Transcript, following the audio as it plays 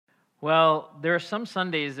Well, there are some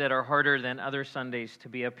Sundays that are harder than other Sundays to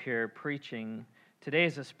be up here preaching. Today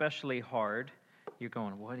is especially hard. You're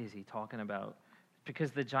going, what is he talking about? Because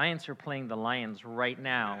the Giants are playing the Lions right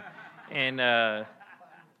now, and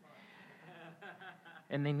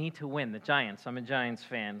they need to win, the Giants. I'm a Giants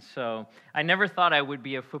fan, so I never thought I would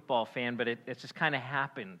be a football fan, but it just kind of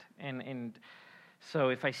happened. And so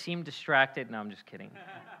if I seem distracted, no, I'm just kidding.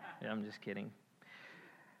 Yeah, I'm just kidding.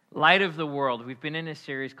 Light of the World. We've been in a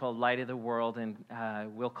series called Light of the World, and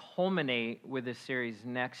we'll culminate with this series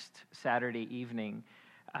next Saturday evening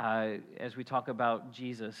as we talk about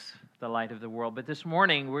Jesus, the light of the world. But this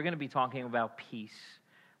morning, we're going to be talking about peace,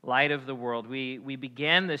 light of the world. We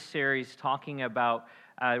began this series talking about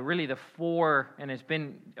really the four, and it's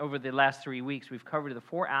been over the last 3 weeks, we've covered the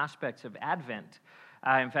four aspects of Advent.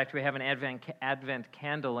 In fact, we have an Advent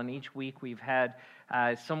candle, and each week we've had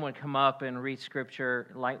someone come up and read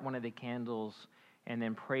Scripture, light one of the candles, and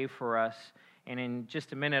then pray for us. And in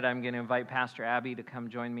just a minute, I'm going to invite Pastor Abby to come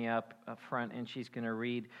join me up front, and she's going to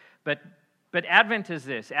read. But Advent is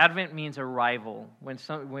this. Advent means arrival.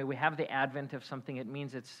 When we have the advent of something, it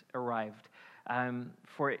means it's arrived.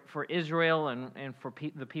 For Israel and for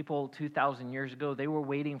the people 2,000 years ago, they were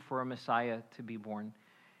waiting for a Messiah to be born.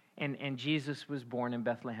 And Jesus was born in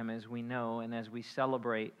Bethlehem, as we know, and as we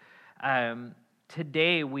celebrate.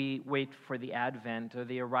 Today, we wait for the advent or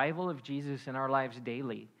the arrival of Jesus in our lives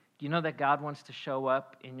daily. Do you know that God wants to show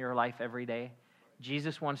up in your life every day?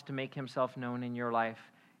 Jesus wants to make himself known in your life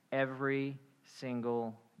every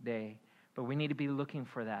single day. But we need to be looking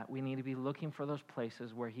for that. We need to be looking for those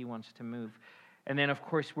places where he wants to move. And then, of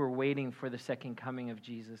course, we're waiting for the second coming of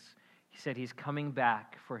Jesus. He said he's coming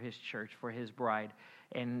back for his church, for his bride.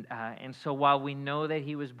 And so while we know that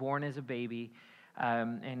he was born as a baby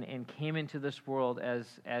and came into this world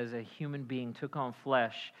as a human being, took on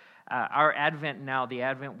flesh, our Advent now, the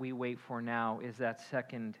Advent we wait for now, is that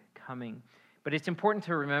second coming. But it's important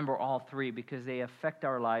to remember all three because they affect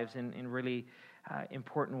our lives in really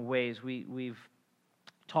important ways. We've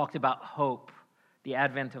talked about hope, the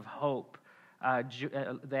advent of hope,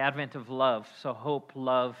 the advent of love. So hope,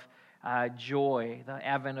 love, joy, the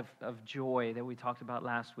advent of joy that we talked about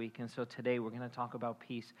last week. And so today we're going to talk about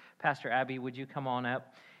peace. Pastor Abby, would you come on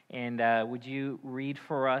up and would you read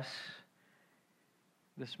for us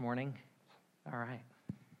this morning? All right.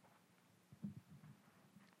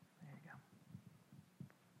 There you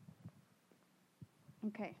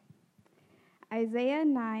go. Okay. Isaiah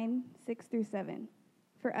 9, 6 through 7.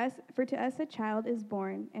 For to us a child is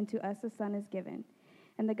born, and to us a son is given.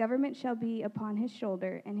 And the government shall be upon his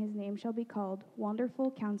shoulder, and his name shall be called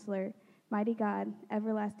Wonderful Counselor, Mighty God,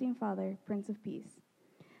 Everlasting Father, Prince of Peace.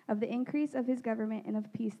 Of the increase of his government and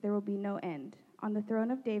of peace there will be no end, on the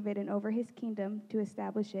throne of David and over his kingdom, to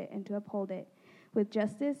establish it and to uphold it, with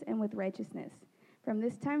justice and with righteousness. From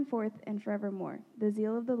this time forth and forevermore, the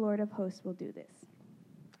zeal of the Lord of hosts will do this.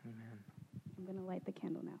 Amen. I'm going to light the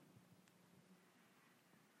candle now.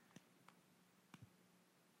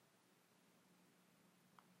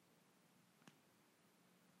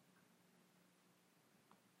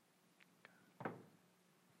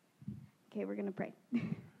 Okay, we're going to pray.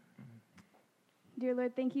 Dear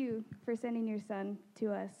Lord, thank you for sending your Son to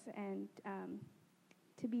us and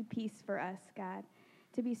to be peace for us, God,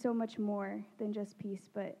 to be so much more than just peace,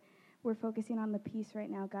 but we're focusing on the peace right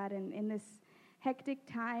now, God, and in this hectic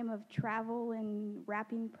time of travel and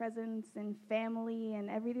wrapping presents and family and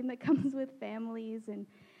everything that comes with families, and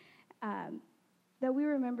that we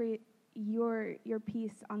remember your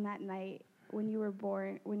peace on that night when you were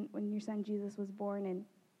born, when your Son Jesus was born, and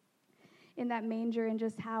in that manger, and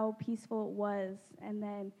just how peaceful it was, and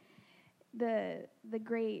then the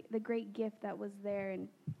great gift that was there. And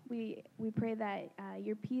we pray that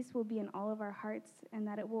your peace will be in all of our hearts, and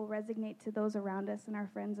that it will resonate to those around us and our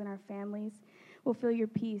friends and our families. We'll feel your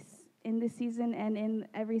peace in this season and in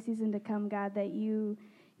every season to come, God, that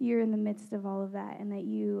you're in the midst of all of that, and that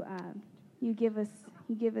you give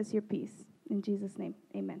us your peace. In Jesus' name,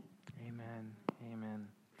 amen. Amen. Amen.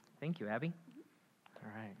 Thank you, Abby.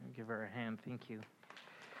 All right, I'll give her a hand. Thank you.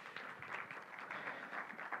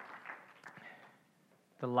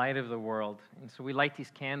 The light of the world. And so we light these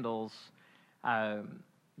candles.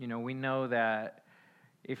 We know that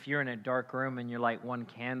if you're in a dark room and you light one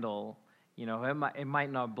candle, it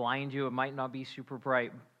might not blind you, it might not be super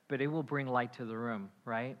bright, but it will bring light to the room,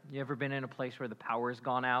 right? You ever been in a place where the power's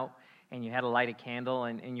gone out and you had to light a candle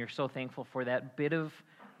and you're so thankful for that bit of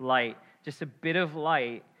light, just a bit of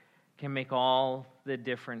light can make all the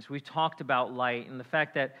difference. We've talked about light and the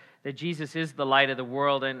fact that Jesus is the light of the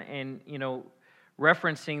world, and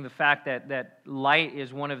referencing the fact that light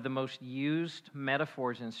is one of the most used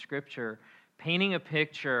metaphors in Scripture, painting a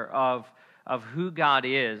picture of who God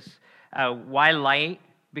is. Why light?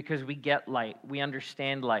 Because we get light. We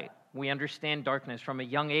understand light. We understand darkness from a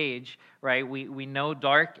young age, right? We know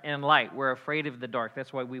dark and light. We're afraid of the dark.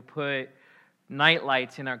 That's why we put night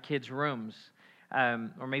lights in our kids' rooms.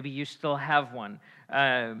 Or maybe you still have one.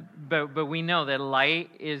 But we know that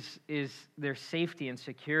light is there's safety and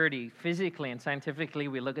security. Physically and scientifically,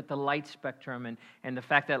 we look at the light spectrum and the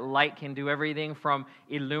fact that light can do everything from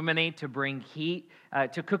illuminate to bring heat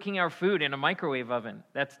to cooking our food in a microwave oven.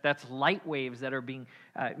 That's light waves that are being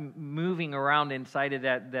moving around inside of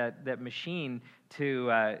that machine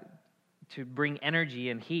to bring energy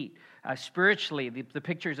and heat. Spiritually, the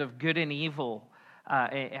pictures of good and evil,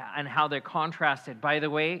 and how they're contrasted. By the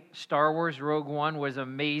way, Star Wars Rogue One was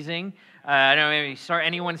amazing. I don't know,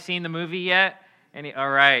 anyone seen the movie yet? All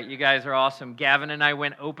right, you guys are awesome. Gavin and I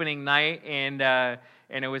went opening night, and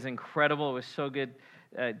it was incredible. It was so good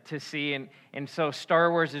to see. And so Star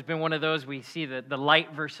Wars has been one of those, we see the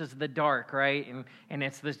light versus the dark, right? And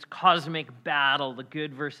it's this cosmic battle, the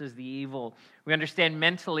good versus the evil. We understand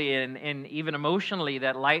mentally and even emotionally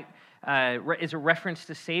that light is a reference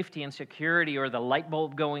to safety and security, or the light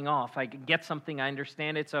bulb going off. I get something, I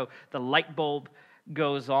understand it, so the light bulb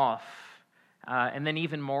goes off. And then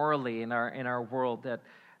even morally in our world, that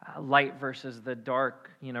light versus the dark,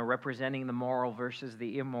 representing the moral versus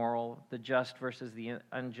the immoral, the just versus the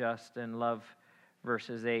unjust, and love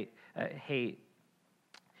versus hate.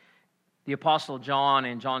 The Apostle John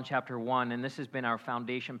in John chapter 1, and this has been our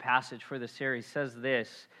foundation passage for the series, says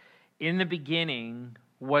this: "In the beginning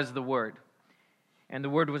was the Word, and the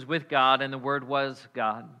Word was with God, and the Word was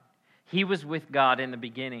God. He was with God in the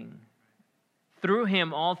beginning. Through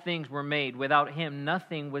Him all things were made. Without Him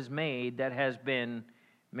nothing was made that has been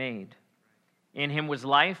made. In Him was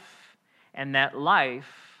life, and that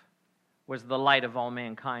life was the light of all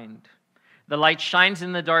mankind. The light shines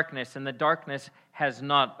in the darkness, and the darkness has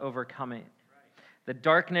not overcome it." The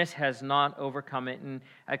darkness has not overcome it. And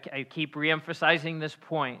I keep reemphasizing this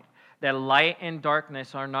point, that light and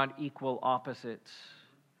darkness are not equal opposites.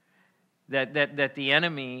 That the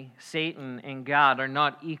enemy, Satan, and God are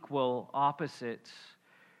not equal opposites.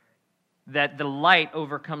 That the light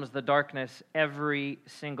overcomes the darkness every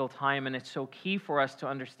single time. And it's so key for us to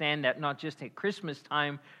understand that, not just at Christmas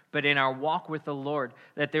time, but in our walk with the Lord,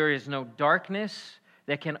 that there is no darkness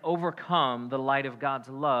that can overcome the light of God's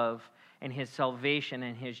love and His salvation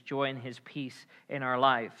and His joy and His peace in our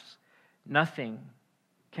lives. Nothing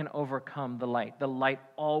can overcome the light. The light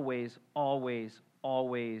always, always,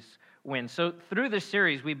 always wins. So through this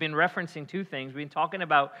series, we've been referencing two things. We've been talking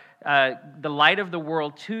about the light of the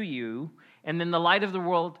world to you, and then the light of the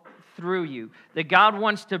world through you. That God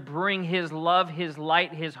wants to bring His love, His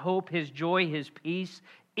light, His hope, His joy, His peace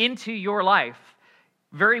into your life.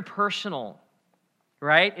 Very personal,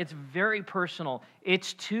 right? It's very personal.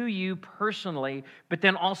 It's to you personally, but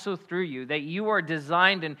then also through you. That you are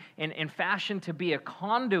designed and fashioned to be a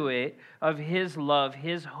conduit of His love,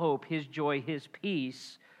 His hope, His joy, His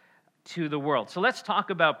peace to the world. So let's talk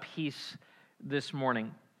about peace this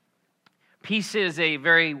morning. Peace is a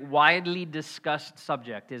very widely discussed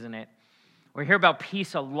subject, isn't it? We hear about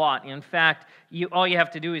peace a lot. In fact, all you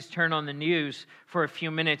have to do is turn on the news for a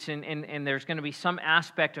few minutes, and there's going to be some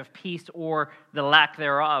aspect of peace or the lack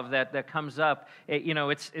thereof that comes up.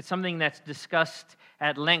 It's something that's discussed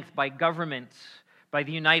at length by governments, by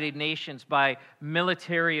the United Nations, by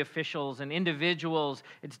military officials and individuals.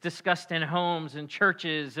 It's discussed in homes and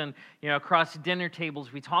churches and across dinner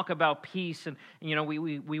tables. We talk about peace, and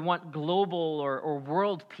we want global or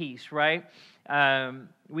world peace, right?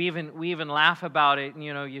 We even laugh about it.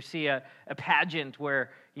 You see a pageant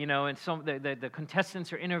where and some the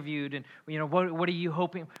contestants are interviewed, and what are you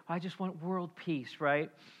hoping? I just want world peace, right?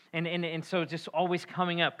 And so just always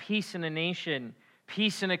coming up: peace in a nation,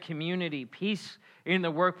 peace in a community, peace in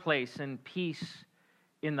the workplace, and peace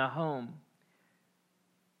in the home.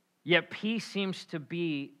 Yet peace seems to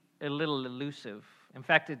be a little elusive. In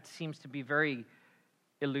fact, it seems to be very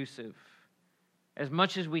elusive. As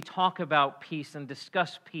much as we talk about peace and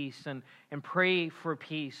discuss peace and pray for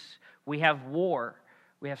peace, we have war,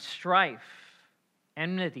 we have strife,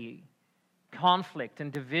 enmity, conflict,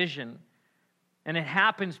 and division. And it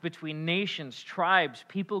happens between nations, tribes,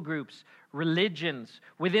 people groups, religions,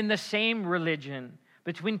 within the same religion,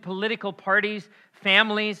 between political parties,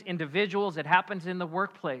 families, individuals. It happens in the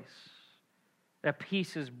workplace. That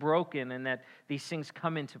peace is broken and that these things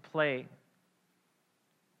come into play.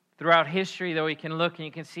 Throughout history, though, you can look and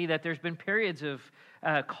you can see that there's been periods of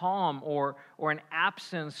calm or an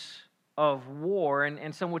absence of war.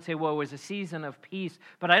 And some would say, well, it was a season of peace.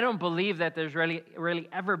 But I don't believe that there's really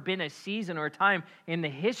ever been a season or a time in the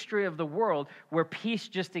history of the world where peace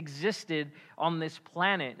just existed on this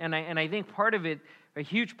planet. And I think part of it, a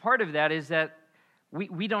huge part of that, is that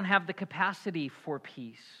we don't have the capacity for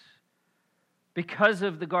peace. Because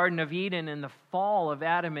of the Garden of Eden and the fall of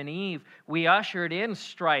Adam and Eve, we ushered in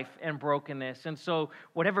strife and brokenness. And so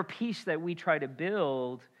whatever peace that we try to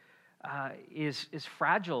build is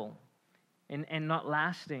fragile and not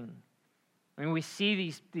lasting. I mean, we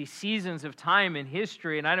see these seasons of time in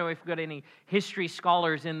history, and I don't know if we've got any history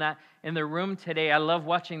scholars in the room today. I love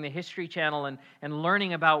watching the History Channel and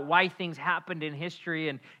learning about why things happened in history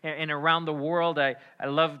and around the world. I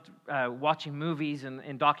loved watching movies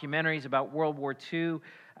and documentaries about World War II.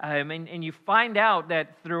 And you find out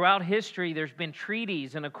that throughout history, there's been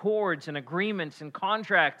treaties and accords and agreements and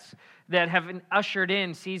contracts that have ushered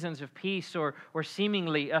in seasons of peace or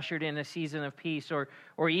seemingly ushered in a season of peace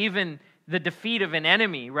or even the defeat of an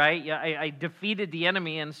enemy, right? I defeated the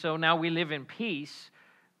enemy, and so now we live in peace.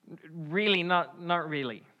 Really, not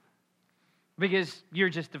really. Because you're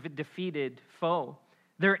just a defeated foe.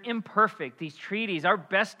 They're imperfect, these treaties. Our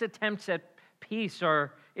best attempts at peace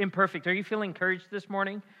are imperfect. Are you feeling encouraged this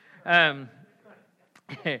morning? I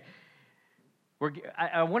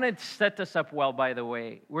want to set this up well, by the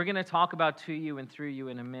way. We're going to talk about to you and through you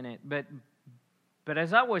in a minute, but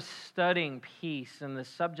as I was studying peace and the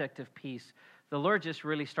subject of peace, the Lord just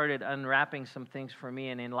really started unwrapping some things for me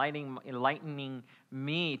and enlightening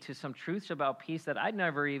me to some truths about peace that I'd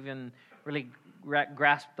never even really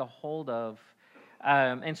grasped the hold of.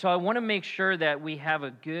 And so I want to make sure that we have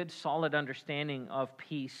a good, solid understanding of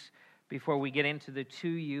peace before we get into the to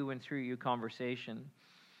you and through you conversation.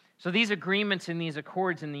 So these agreements and these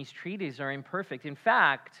accords and these treaties are imperfect. In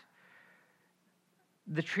fact,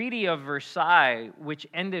 the Treaty of Versailles, which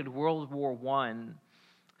ended World War I,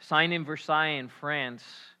 signed in Versailles in France,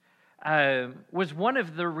 was one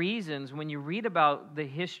of the reasons when you read about the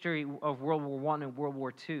history of World War I and World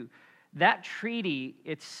War II, that treaty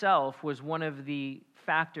itself was one of the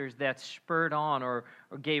factors that spurred on or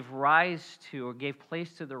gave rise to or gave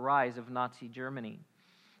place to the rise of Nazi Germany.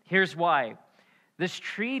 Here's why. This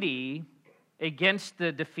treaty against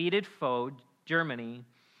the defeated foe, Germany,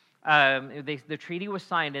 the treaty was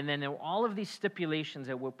signed, and then there were all of these stipulations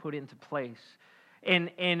that were put into place.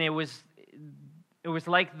 And it was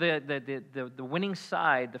like the winning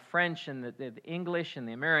side, the French and the English and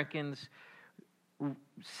the Americans,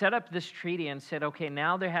 set up this treaty and said, okay,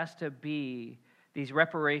 now there has to be these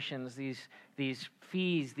reparations, these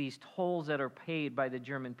fees, these tolls that are paid by the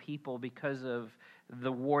German people because of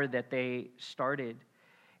the war that they started.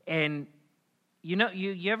 And you know,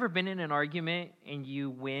 you ever been in an argument and you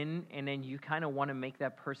win, and then you kind of want to make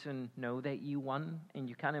that person know that you won, and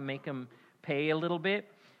you kind of make them pay a little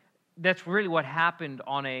bit? That's really what happened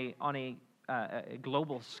on a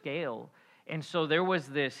global scale. And so there was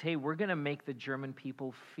this, hey, we're going to make the German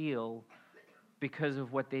people feel because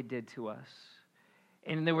of what they did to us.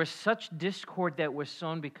 And there was such discord that was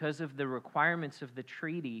sown because of the requirements of the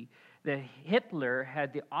treaty that Hitler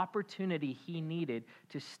had the opportunity he needed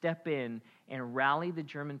to step in and rally the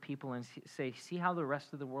German people and say, see how the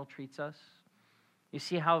rest of the world treats us? You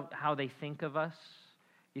see how they think of us?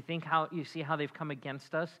 You see how they've come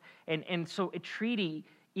against us? And so a treaty,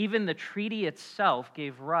 even the treaty itself,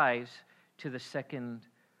 gave rise to the Second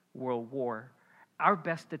World War. Our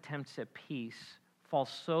best attempts at peace fall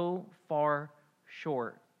so far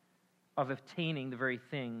short of obtaining the very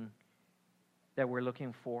thing that we're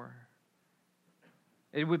looking for.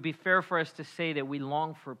 It would be fair for us to say that we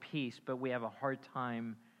long for peace, but we have a hard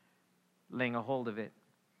time laying a hold of it.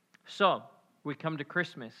 So, we come to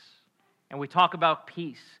Christmas, and we talk about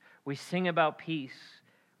peace. We sing about peace.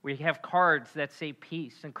 We have cards that say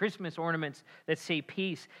peace and Christmas ornaments that say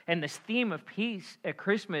peace. And this theme of peace at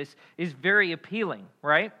Christmas is very appealing,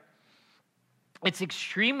 right? It's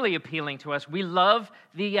extremely appealing to us. We love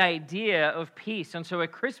the idea of peace. And so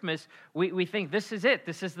at Christmas, we think this is it.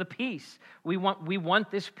 This is the peace. We want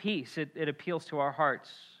this peace. It appeals to our hearts.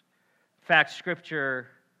 In fact, Scripture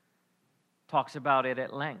talks about it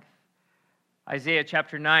at length. Isaiah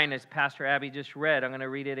chapter 9, as Pastor Abby just read, I'm going to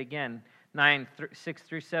read it again. 6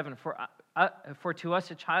 through 7. For to us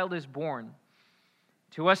a child is born,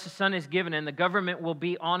 to us a son is given, and the government will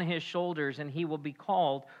be on his shoulders, and he will be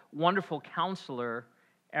called Wonderful Counselor,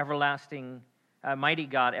 Everlasting, Mighty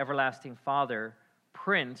God, Everlasting Father,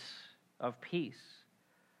 Prince of Peace.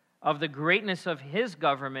 Of the greatness of his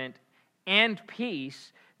government and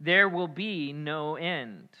peace there will be no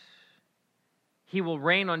end. He will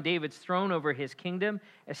reign on David's throne over his kingdom,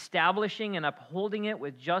 establishing and upholding it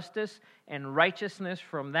with justice and righteousness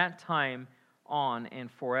from that time on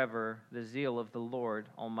and forever. The zeal of the Lord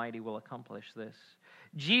Almighty will accomplish this.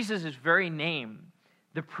 Jesus' very name,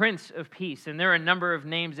 the Prince of Peace, and there are a number of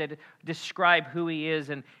names that describe who he is,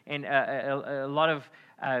 and a lot of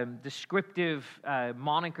descriptive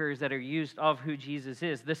monikers that are used of who Jesus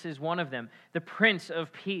is. This is one of them, the Prince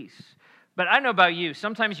of Peace. But I know about you.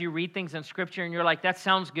 Sometimes you read things in Scripture and you're like, that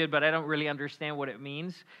sounds good, but I don't really understand what it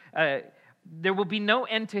means. There will be no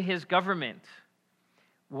end to his government.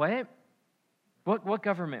 What? What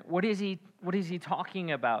government? What is he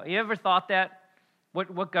talking about? You ever thought that?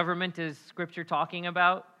 What government is Scripture talking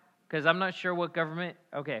about? Because I'm not sure what government.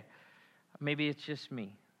 Okay, maybe it's just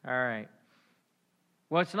me. All right.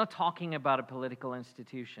 Well, it's not talking about a political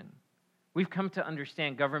institution. We've come to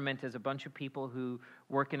understand government as a bunch of people who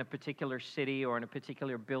work in a particular city or in a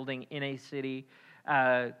particular building in a city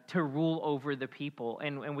to rule over the people.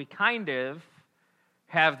 And we kind of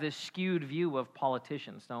have this skewed view of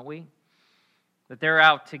politicians, don't we? That they're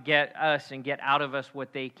out to get us and get out of us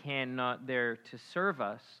what they can, not there to serve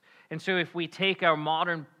us. And so if we take our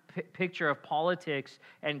modern picture of politics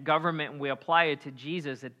and government and we apply it to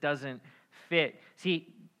Jesus, it doesn't fit.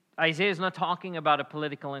 See, Isaiah is not talking about a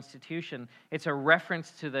political institution. It's a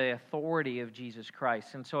reference to the authority of Jesus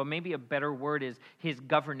Christ. And so maybe a better word is his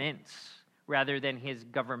governance rather than his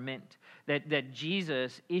government. That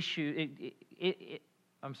Jesus that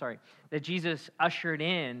Jesus ushered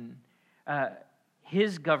in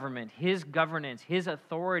his government, his governance, his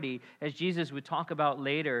authority, as Jesus would talk about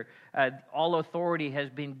later. All authority has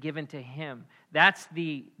been given to him. That's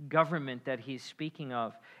the government that he's speaking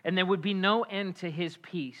of. And there would be no end to his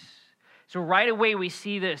peace. So right away we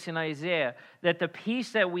see this in Isaiah, that the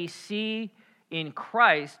peace that we see in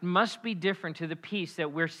Christ must be different to the peace that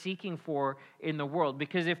we're seeking for in the world.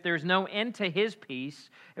 Because if there's no end to his peace,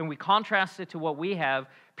 and we contrast it to what we have,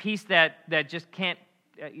 peace that just can't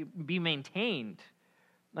be maintained.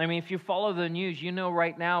 I mean, if you follow the news, you know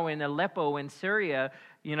right now in Aleppo in Syria,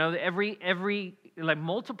 you know, every like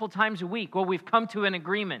multiple times a week, well, we've come to an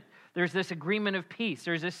agreement. There's this agreement of peace.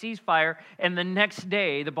 There's a ceasefire, and the next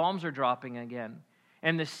day, the bombs are dropping again.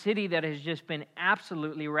 And the city that has just been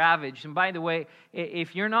absolutely ravaged. And by the way,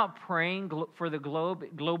 if you're not praying for the globe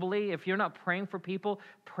globally, if you're not praying for people,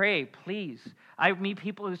 pray, please. I meet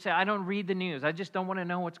people who say, I don't read the news. I just don't want to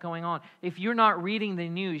know what's going on. If you're not reading the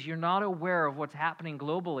news, you're not aware of what's happening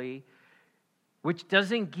globally, which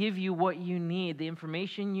doesn't give you what you need, the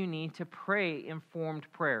information you need to pray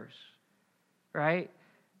informed prayers, right?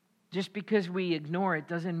 Just because we ignore it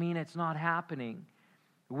doesn't mean it's not happening.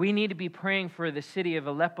 We need to be praying for the city of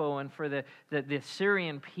Aleppo and for the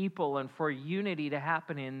Syrian people and for unity to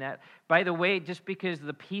happen in that. By the way, just because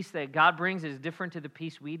the peace that God brings is different to the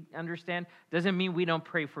peace we understand doesn't mean we don't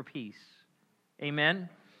pray for peace. Amen?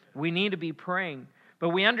 We need to be praying.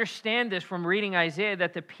 But we understand this from reading Isaiah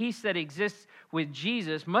that the peace that exists with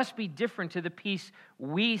Jesus must be different to the peace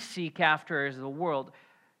we seek after as the world.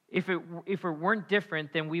 If it weren't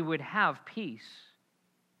different, then we would have peace.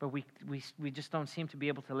 But we just don't seem to be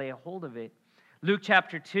able to lay a hold of it. Luke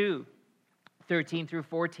chapter 2, 13 through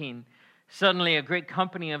 14. Suddenly a great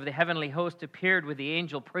company of the heavenly host appeared with the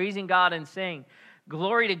angel, praising God and saying,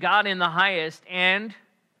 Glory to God in the highest, and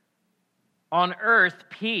on earth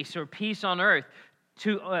peace, or peace on earth,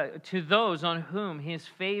 to those on whom his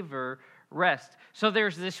favor rests. So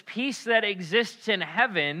there's this peace that exists in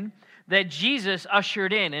heaven that Jesus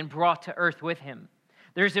ushered in and brought to earth with him.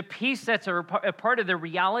 There's a peace that's a part of the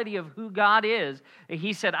reality of who God is.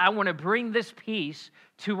 He said, I want to bring this peace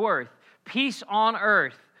to earth. Peace on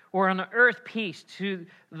earth, or on earth peace to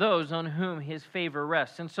those on whom his favor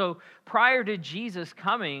rests. And so prior to Jesus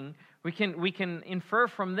coming, we can infer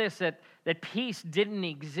from this that peace didn't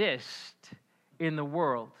exist in the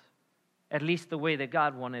world, at least the way that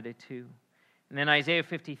God wanted it to. And then Isaiah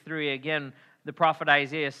 53, again, the prophet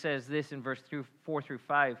Isaiah says this in verse 4 through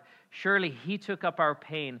 5. Surely he took up our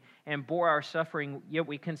pain and bore our suffering, yet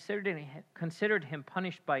we considered him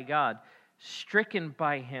punished by God, stricken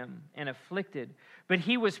by him and afflicted. But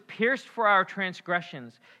he was pierced for our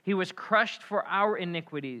transgressions. He was crushed for our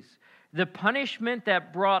iniquities. The punishment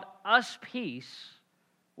that brought us peace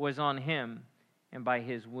was on him, and by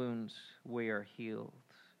his wounds we are healed.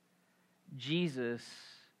 Jesus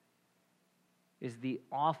is the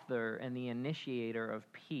author and the initiator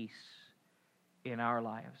of peace in our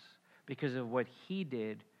lives. Because of what he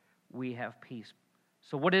did, we have peace.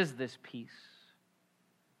 So what is this peace?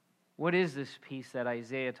 What is this peace that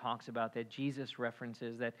Isaiah talks about, that Jesus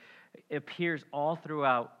references, that appears all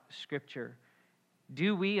throughout Scripture?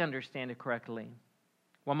 Do we understand it correctly?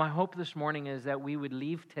 Well, my hope this morning is that we would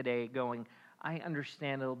leave today going, I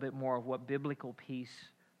understand a little bit more of what biblical peace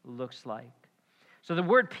looks like. So the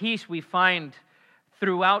word peace we find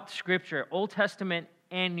throughout Scripture, Old Testament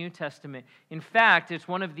and New Testament. In fact, it's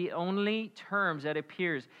one of the only terms that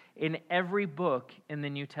appears in every book in the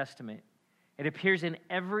New Testament. It appears in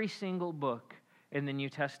every single book in the New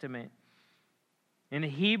Testament. In the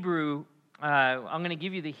Hebrew, I'm going to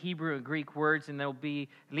give you the Hebrew and Greek words, and there'll be,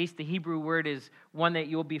 at least the Hebrew word is one that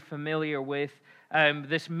you'll be familiar with.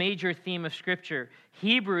 This major theme of Scripture.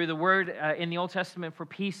 Hebrew, the word in the Old Testament for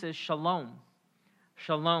peace is shalom.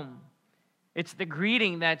 Shalom. It's the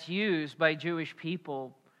greeting that's used by Jewish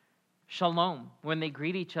people. Shalom. When they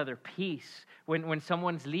greet each other, peace. When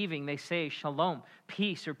someone's leaving, they say shalom,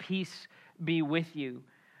 peace, or peace be with you.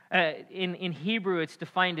 In Hebrew, it's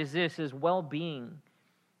defined as this, as well-being,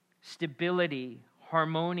 stability,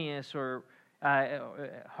 harmonious or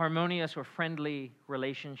friendly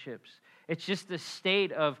relationships. It's just a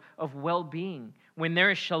state of well-being. When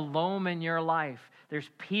there is shalom in your life, there's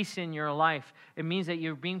peace in your life, it means that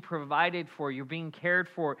you're being provided for, you're being cared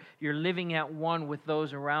for, you're living at one with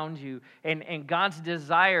those around you. And God's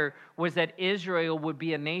desire was that Israel would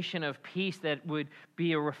be a nation of peace, that would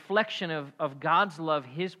be a reflection of God's love,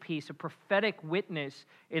 His peace, a prophetic witness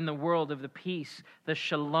in the world of the peace, the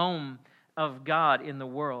shalom of God in the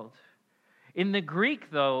world. In the Greek,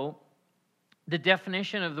 though, the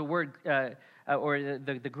definition of the word,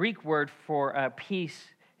 the Greek word for peace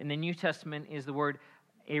in the New Testament is the word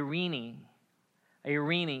eirene.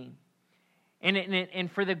 Eirene.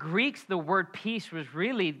 And for the Greeks, the word peace was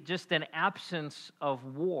really just an absence of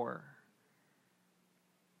war.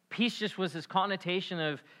 Peace just was this connotation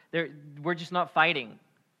of we're just not fighting.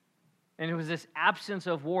 And it was this absence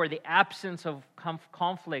of war, the absence of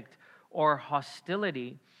conflict or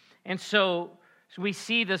hostility. And so we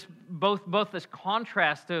see this both this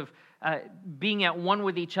contrast of being at one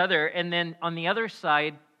with each other, and then on the other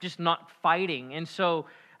side, just not fighting. And so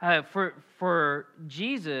for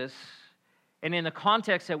Jesus, and in the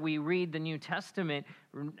context that we read the New Testament,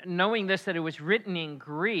 knowing this, that it was written in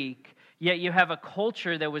Greek, yet you have a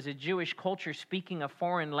culture that was a Jewish culture speaking a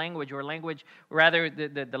foreign language, or language, rather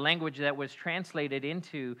the language that was translated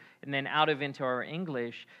into and then out of into our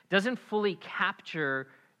English, doesn't fully capture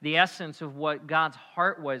the essence of what God's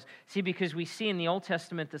heart was. See, because we see in the Old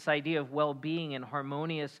Testament this idea of well-being and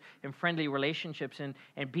harmonious and friendly relationships and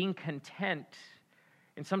being content.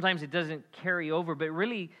 And sometimes it doesn't carry over, but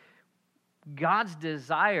really God's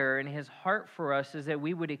desire and His heart for us is that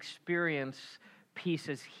we would experience peace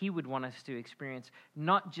as He would want us to experience,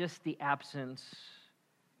 not just the absence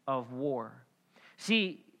of war.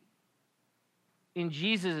 See, in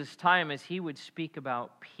Jesus' time, as He would speak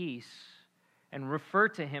about peace and refer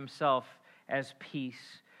to Himself as peace,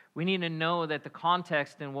 we need to know that the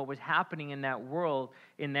context and what was happening in that world,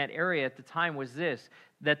 in that area at the time, was this,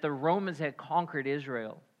 that the Romans had conquered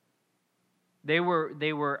Israel. They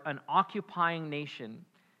were an occupying nation.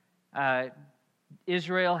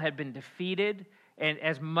 Israel had been defeated, and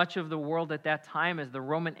as much of the world at that time as the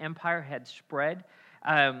Roman Empire had spread,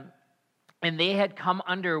 and they had come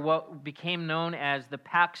under what became known as the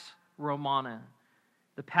Pax Romana.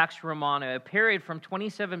 The Pax Romana, a period from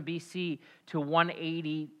 27 BC to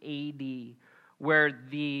 180 AD, where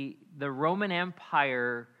the Roman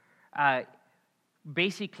Empire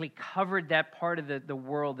basically covered that part of the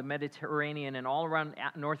world, the Mediterranean, and all around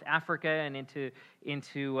North Africa and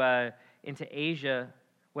into Asia,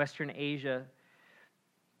 Western Asia.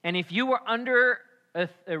 And if you were under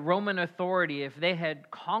a Roman authority, if they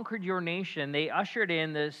had conquered your nation, they ushered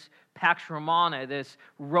in this Pax Romana, this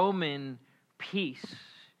Roman peace.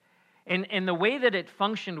 And the way that it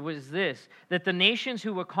functioned was this, that the nations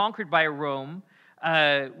who were conquered by Rome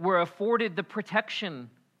were afforded the protection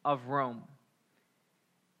of Rome.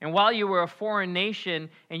 And while you were a foreign nation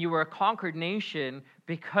and you were a conquered nation,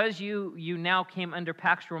 because you now came under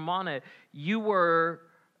Pax Romana, you were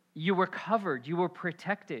covered, you were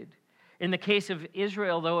protected. In the case of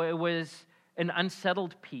Israel, though, it was an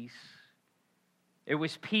unsettled peace. It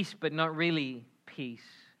was peace, but not really peace.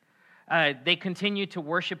 They continued to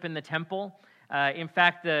worship in the temple. In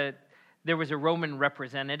fact, there was a Roman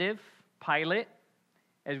representative, Pilate,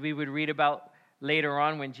 as we would read about later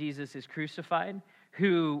on when Jesus is crucified,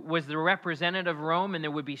 who was the representative of Rome, and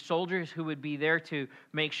there would be soldiers who would be there to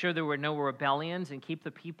make sure there were no rebellions and keep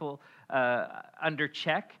the people under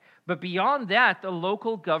check. But beyond that, the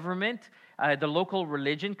local government, the local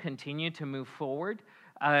religion continued to move forward.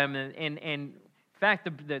 In fact,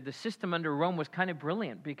 the system under Rome was kind of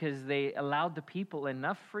brilliant because they allowed the people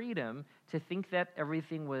enough freedom to think that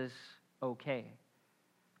everything was okay.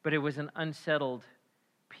 but it was an unsettled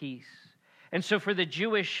peace. And so for the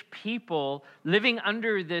Jewish people living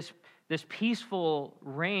under this peaceful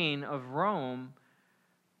reign of Rome,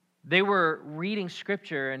 they were reading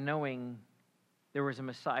Scripture and knowing there was a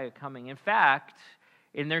Messiah coming. In fact,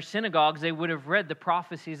 in their synagogues, they would have read the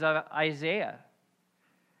prophecies of Isaiah.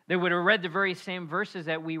 They would have read the very same verses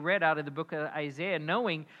that we read out of the book of Isaiah,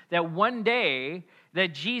 knowing that one day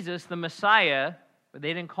that Jesus, the Messiah, but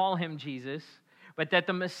they didn't call him Jesus, but that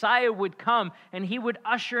the Messiah would come and he would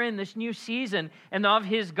usher in this new season, and of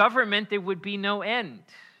his government there would be no end.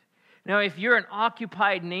 Now, if you're an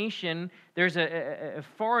occupied nation, there's a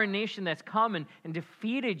foreign nation that's come and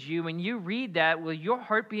defeated you, and you read that, will your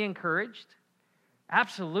heart be encouraged?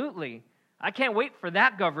 Absolutely. I can't wait for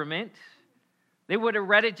that government. They would have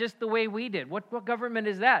read it just the way we did. What government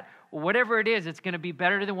is that? Well, whatever it is, it's going to be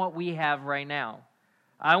better than what we have right now.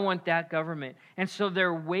 I want that government. And so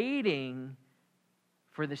they're waiting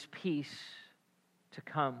for this peace to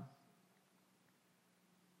come.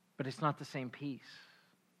 But it's not the same peace.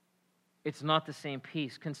 It's not the same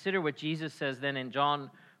peace. Consider what Jesus says then in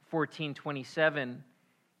John 14:27.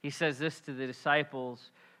 He says this to the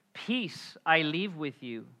disciples, "Peace I leave with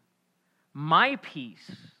you. My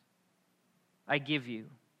peace I give you.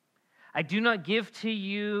 I do not give to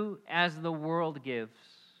you as the world gives.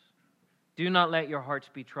 Do not let your hearts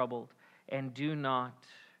be troubled, and do not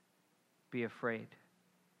be afraid."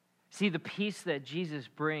 See, the peace that Jesus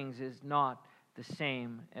brings is not the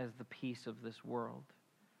same as the peace of this world.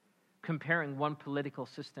 Comparing one political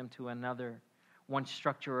system to another, one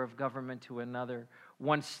structure of government to another,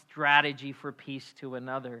 one strategy for peace to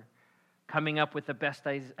another, coming up with the best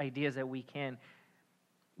ideas that we can.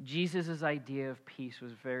 Jesus' idea of peace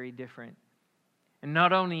was very different. And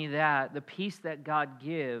not only that, the peace that God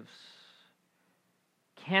gives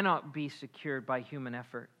cannot be secured by human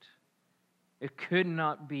effort. It could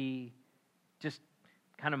not be just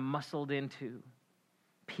kind of muscled into.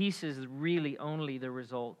 Peace is really only the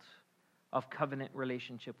result of covenant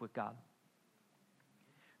relationship with God.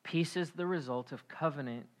 Peace is the result of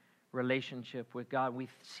covenant relationship with God. We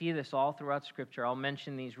see this all throughout Scripture. I'll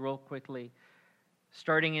mention these real quickly.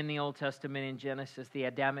 Starting in the Old Testament in Genesis, the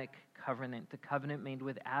Adamic covenant, the covenant made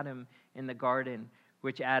with Adam in the garden,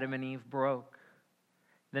 which Adam and Eve broke.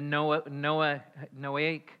 The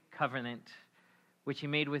Noahic covenant, which he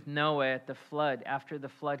made with Noah at the flood. After the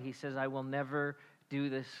flood, he says, "I will never do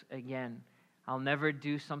this again. I'll never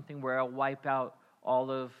do something where I'll wipe out all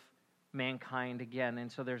of mankind again." And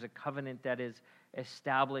so there's a covenant that is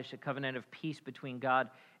established, a covenant of peace between God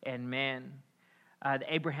and man. The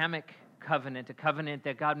Abrahamic covenant, a covenant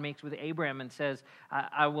that God makes with Abraham and says,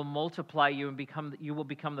 I will multiply you and you will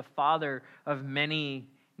become the father of many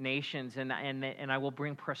nations, and I will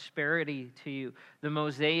bring prosperity to you. The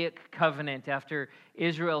Mosaic covenant, after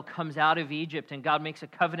Israel comes out of Egypt and God makes a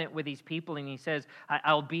covenant with these people and he says,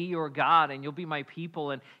 I'll be your God and you'll be my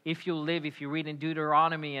people, and if you read in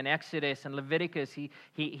Deuteronomy and Exodus and Leviticus, he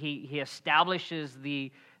establishes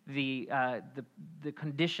the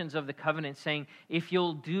conditions of the covenant, saying, if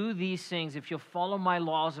you'll do these things, if you'll follow my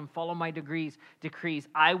laws and follow my decrees,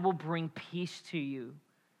 I will bring peace to you.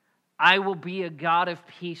 I will be a God of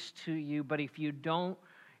peace to you. But if you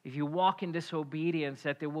walk in disobedience,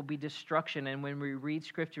 that there will be destruction. And when we read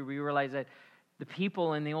Scripture, we realize that the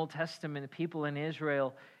people in the Old Testament, the people in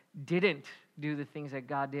Israel, didn't do the things that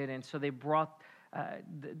God did, and so they broke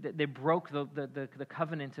the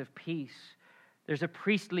covenant of peace. There's a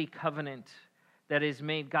priestly covenant that is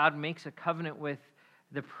made. God makes a covenant with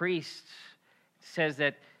the priests. It says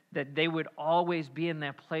that they would always be in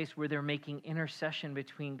that place where they're making intercession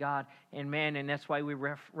between God and man. And that's why we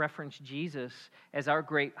reference Jesus as our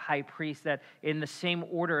great high priest, that in the same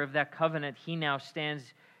order of that covenant, he now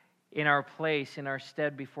stands in our place, in our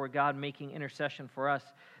stead before God, making intercession for us.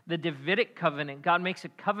 The Davidic covenant, God makes a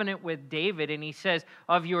covenant with David, and he says,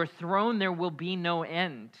 of your throne there will be no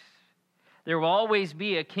end. There will always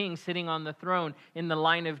be a king sitting on the throne in the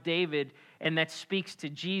line of David, and that speaks to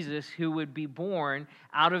Jesus, who would be born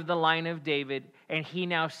out of the line of David, and he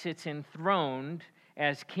now sits enthroned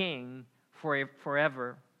as king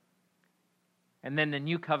forever. And then the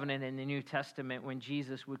new covenant in the New Testament, when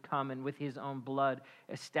Jesus would come and with his own blood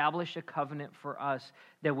establish a covenant for us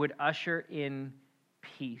that would usher in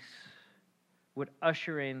peace.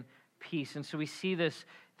 And so we see this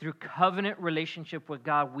through covenant relationship with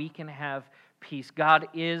God, we can have peace. God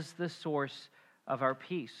is the source of our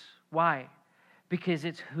peace. Why? Because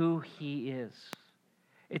it's who he is.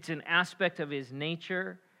 It's an aspect of his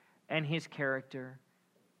nature and his character.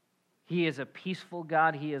 He is a peaceful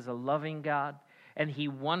God. He is a loving God. And he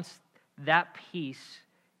wants that peace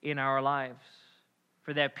in our lives.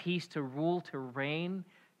 for that peace to rule, to reign,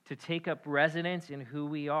 to take up residence in who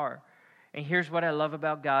we are. And here's what I love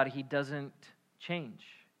about God. He doesn't change.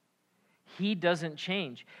 He doesn't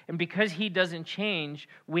change. And because He doesn't change,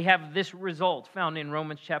 we have this result found in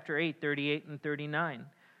Romans chapter 8, 38 and 39.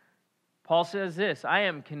 Paul says this, I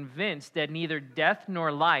am convinced that neither death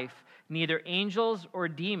nor life, neither angels or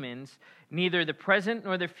demons, neither the present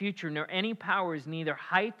nor the future, nor any powers, neither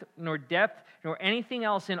height nor depth, nor anything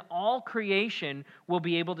else in all creation will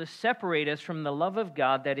be able to separate us from the love of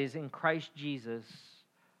God that is in Christ Jesus,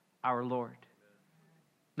 our Lord.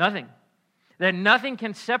 Nothing. That nothing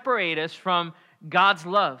can separate us from God's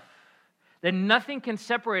love. That nothing can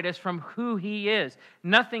separate us from who He is.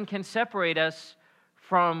 Nothing can separate us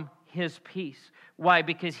from His peace. Why?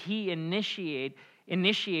 Because He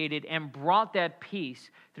initiated and brought that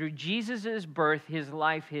peace through Jesus' birth, His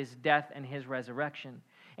life, His death, and His resurrection.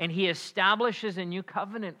 And He establishes a new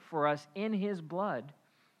covenant for us in His blood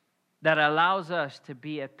that allows us to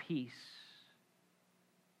be at peace.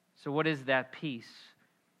 So what is that peace?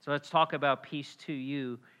 So let's talk about peace to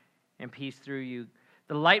you and peace through you.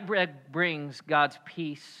 The light that brings God's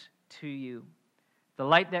peace to you. The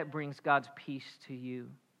light that brings God's peace to you.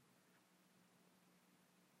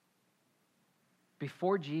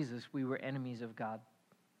 Before Jesus, we were enemies of God.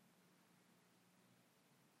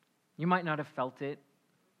 You might not have felt it.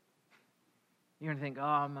 You're going to think, oh,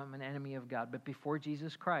 I'm an enemy of God. But before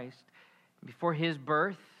Jesus Christ, before His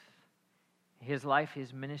birth, His life,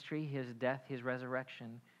 His ministry, His death, His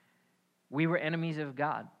resurrection, we were enemies of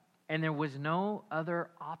God. And there was no other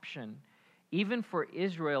option. Even for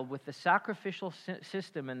Israel, with the sacrificial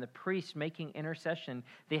system and the priests making intercession,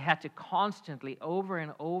 they had to constantly, over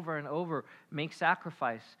and over and over, make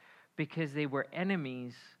sacrifice because they were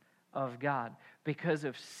enemies of God. Because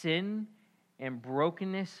of sin and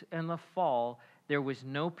brokenness and the fall, there was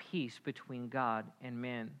no peace between God and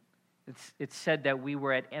man. It's said that we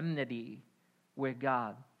were at enmity with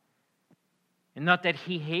God. And not that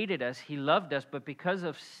He hated us, He loved us, but because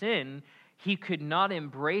of sin, He could not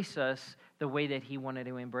embrace us the way that He wanted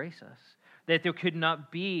to embrace us. That there could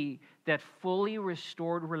not be that fully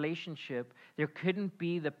restored relationship. There couldn't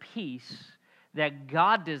be the peace that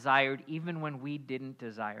God desired even when we didn't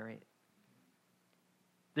desire it.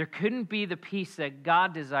 There couldn't be the peace that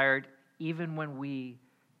God desired even when we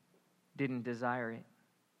didn't desire it.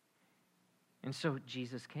 And so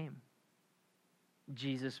Jesus came.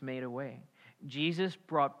 Jesus made a way. Jesus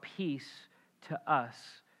brought peace to us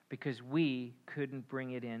because we couldn't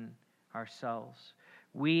bring it in ourselves.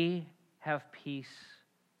 We have peace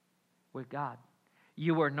with God.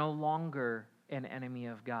 You are no longer an enemy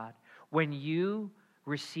of God. When you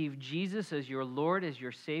receive Jesus as your Lord, as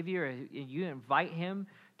your Savior, and you invite Him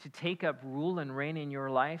to take up rule and reign in your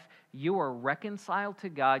life, you are reconciled to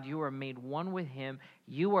God. You are made one with Him.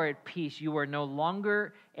 You are at peace. You are no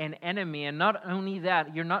longer an enemy. And not only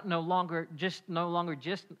that, you're no longer just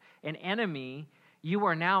an enemy. You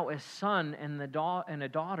are now a son and a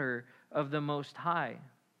daughter of the Most High.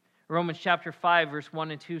 Romans chapter 5, verse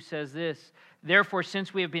 1 and 2 says this, therefore,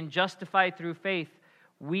 since we have been justified through faith,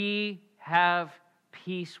 we have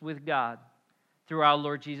peace with God through our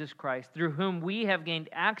Lord Jesus Christ, through whom we have gained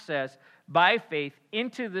access by faith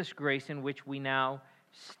into this grace in which we now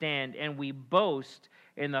stand, and we boast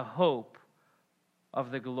in the hope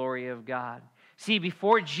of the glory of God. See,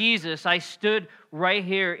 before Jesus, I stood right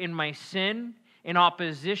here in my sin, in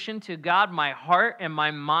opposition to God. My heart and my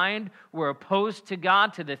mind were opposed to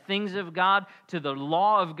God, to the things of God, to the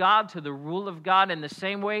law of God, to the rule of God, in the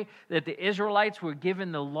same way that the Israelites were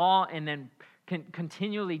given the law and then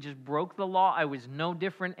continually just broke the law. I was no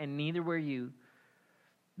different, and neither were you.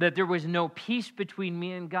 That there was no peace between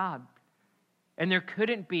me and God. And there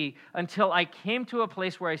couldn't be until I came to a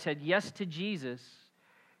place where I said yes to Jesus,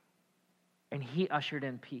 and He ushered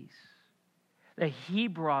in peace. That He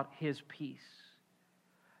brought His peace.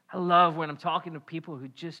 I love when I'm talking to people who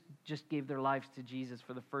just gave their lives to Jesus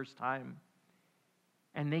for the first time,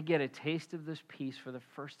 and they get a taste of this peace for the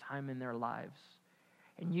first time in their lives.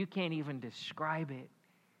 And you can't even describe it.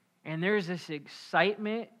 And there's this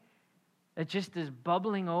excitement that just is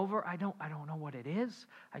bubbling over. I don't know what it is.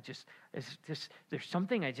 There's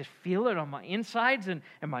something, I just feel it on my insides, and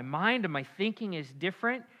my mind and my thinking is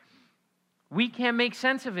different. We can't make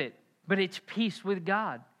sense of it, but it's peace with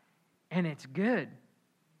God. And it's good.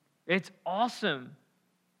 It's awesome.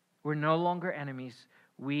 We're no longer enemies.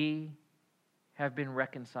 We have been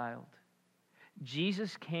reconciled.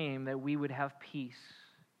 Jesus came that we would have peace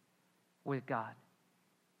with God.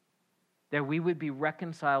 That we would be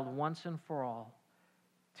reconciled once and for all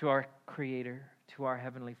to our Creator, to our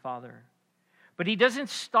Heavenly Father. But he doesn't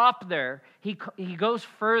stop there. He goes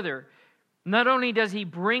further. Not only does he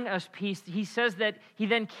bring us peace, he says that he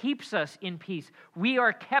then keeps us in peace. We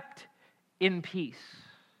are kept in peace.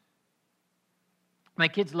 My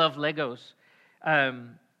kids love Legos. I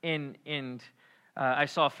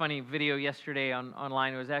saw a funny video yesterday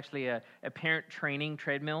online. It was actually a parent training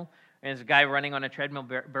treadmill. And there's a guy running on a treadmill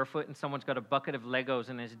barefoot, and someone's got a bucket of Legos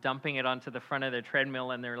and is dumping it onto the front of the treadmill,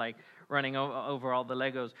 and they're like running over all the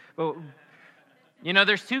Legos. But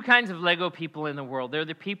there's two kinds of Lego people in the world. They're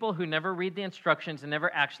the people who never read the instructions and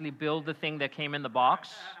never actually build the thing that came in the box.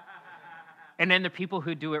 And then the people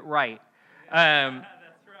who do it right. That's right.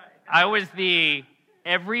 I was the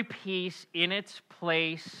every piece in its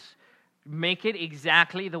place, make it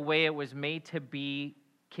exactly the way it was made to be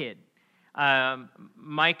kid.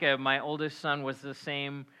 Micah, my oldest son, was the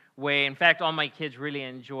same way. In fact, all my kids really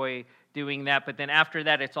enjoy doing that, but then after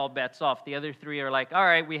that, it's all bets off. The other three are like, all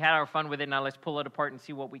right, we had our fun with it, now let's pull it apart and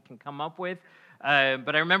see what we can come up with.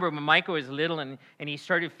 But I remember when Micah was little and he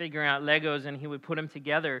started figuring out Legos and he would put them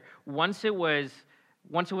together. Once it was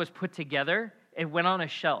put together, it went on a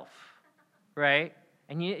shelf, right?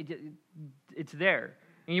 And it's there.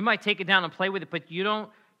 And you might take it down and play with it, but you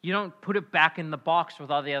don't put it back in the box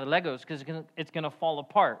with all the other Legos because it's going to fall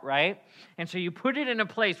apart, right? And so you put it in a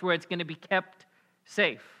place where it's going to be kept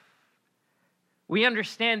safe. We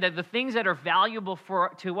understand that the things that are valuable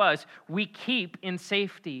to us, we keep in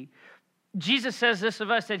safety. Jesus says this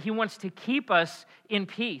of us, that he wants to keep us in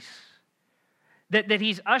peace. That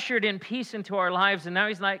he's ushered in peace into our lives, and now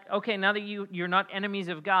he's like, okay, now that you're not enemies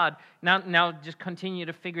of God, now just continue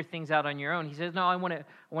to figure things out on your own. He says, no, I want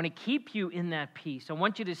to keep you in that peace. I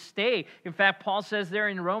want you to stay. In fact, Paul says there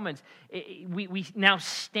in Romans, we now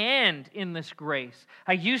stand in this grace.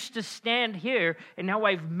 I used to stand here, and now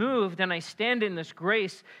I've moved, and I stand in this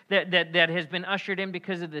grace that has been ushered in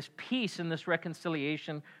because of this peace and this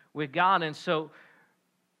reconciliation with God. And so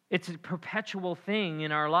it's a perpetual thing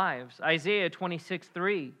in our lives. Isaiah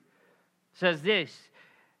 26:3 says this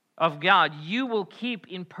of God, you will keep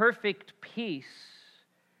in perfect peace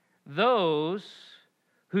those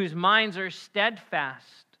whose minds are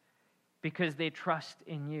steadfast because they trust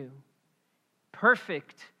in you.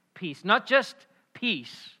 Perfect peace, not just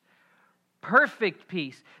peace, perfect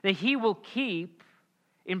peace, that he will keep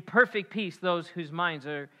in perfect peace those whose minds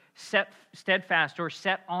are steadfast or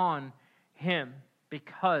set on him,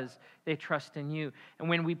 because they trust in you. And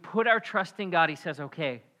when we put our trust in God, he says,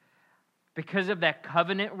 okay, because of that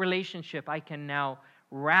covenant relationship, I can now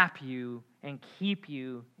wrap you and keep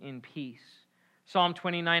you in peace. Psalm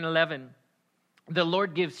 29:11, the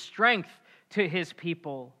Lord gives strength to his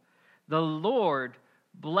people. The Lord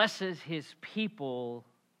blesses his people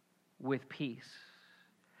with peace.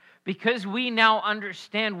 Because we now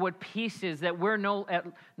understand what peace is, that we're no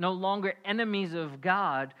longer enemies of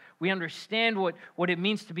God, we understand what it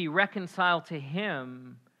means to be reconciled to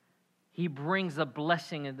him, he brings a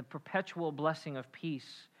blessing and the perpetual blessing of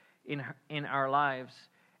peace in our lives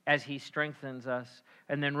as he strengthens us.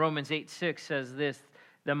 And then Romans 8:6 says this,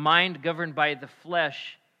 the mind governed by the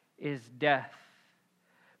flesh is death,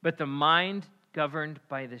 but the mind governed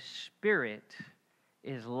by the Spirit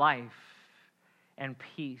is life and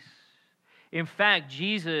peace. In fact,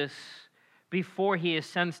 Jesus, before he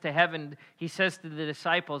ascends to heaven, he says to the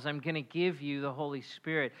disciples, I'm going to give you the Holy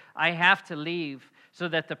Spirit. I have to leave so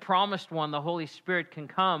that the promised one, the Holy Spirit, can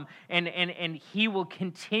come and he will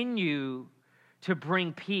continue to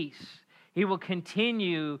bring peace. He will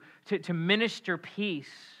continue to minister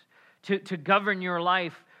peace, to govern your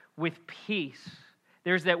life with peace.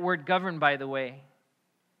 There's that word govern, by the way.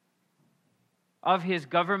 Of his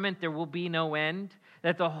government there will be no end,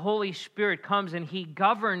 that the Holy Spirit comes and he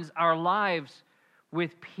governs our lives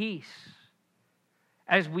with peace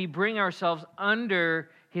as we bring ourselves under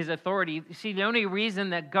his authority. See, the only reason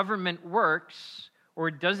that government works or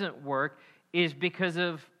doesn't work is because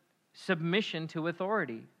of submission to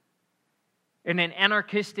authority. In an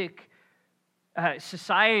anarchistic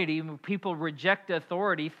society, when people reject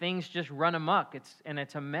authority, things just run amok,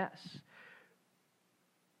 it's a mess.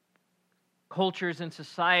 Cultures and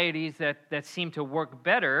societies that seem to work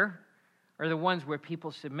better are the ones where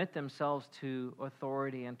people submit themselves to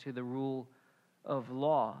authority and to the rule of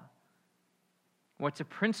law. What's a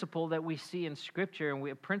principle that we see in Scripture and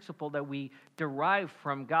a principle that we derive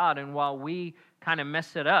from God, and while we kind of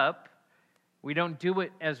mess it up, we don't do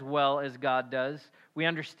it as well as God does. We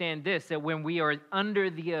understand this, that when we are under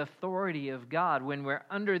the authority of God, when we're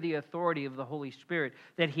under the authority of the Holy Spirit,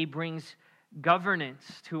 that he brings governance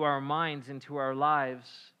to our minds and to our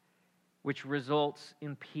lives, which results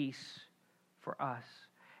in peace for us.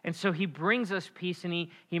 And so he brings us peace, and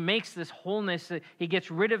he makes this wholeness. He gets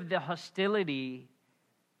rid of the hostility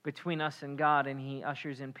between us and God, and he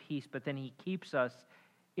ushers in peace. But then he keeps us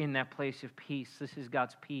in that place of peace. This is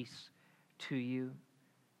God's peace to you,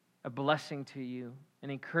 a blessing to you, an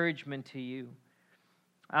encouragement to you.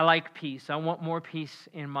 I like peace. I want more peace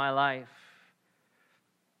in my life.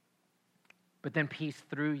 But then peace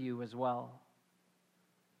through you as well.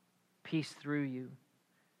 Peace through you.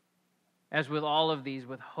 As with all of these,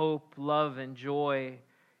 with hope, love, and joy,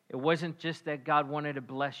 it wasn't just that God wanted to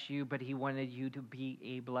bless you, but he wanted you to be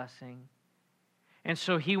a blessing. And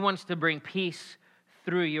so he wants to bring peace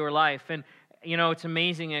through your life. And, it's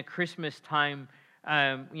amazing at Christmas time,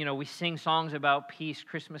 we sing songs about peace,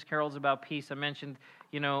 Christmas carols about peace. I mentioned,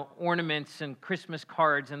 ornaments and Christmas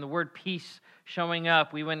cards and the word peace showing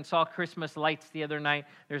up. We went and saw Christmas lights the other night.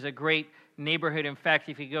 There's a great neighborhood. In fact,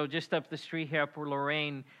 if you go just up the street here, up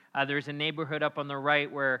Lorraine, there's a neighborhood up on the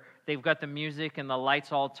right where they've got the music and the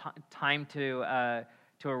lights all timed to a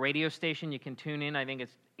radio station. You can tune in. I think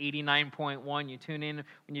it's 89.1. You tune in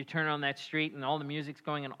when you turn on that street, and all the music's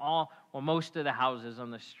going, and most of the houses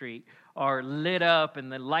on the street are lit up,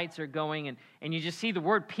 and the lights are going, and you just see the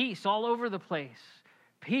word peace all over the place.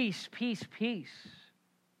 Peace, peace, peace.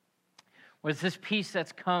 Was this peace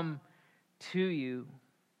that's come to you?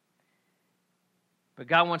 But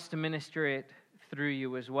God wants to minister it through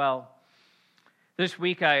you as well. This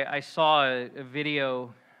week I saw a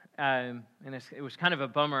video, and it was kind of a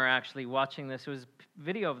bummer actually watching this. It was a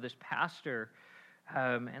video of this pastor,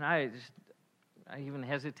 and I even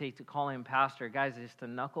hesitate to call him pastor. Guy's just a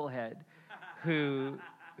knucklehead who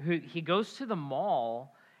he goes to the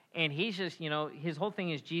mall, and he's just, his whole thing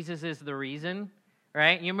is Jesus is the reason,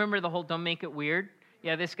 right? You remember the whole don't make it weird?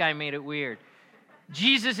 Yeah, this guy made it weird.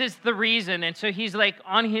 Jesus is the reason. And so he's like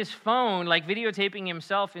on his phone, like videotaping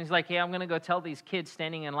himself. And he's like, hey, I'm going to go tell these kids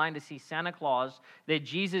standing in line to see Santa Claus that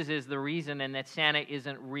Jesus is the reason and that Santa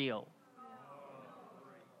isn't real.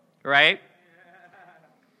 Right?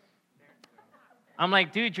 I'm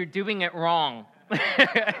like, dude, you're doing it wrong.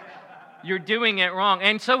 You're doing it wrong.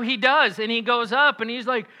 And so he does. And he goes up and he's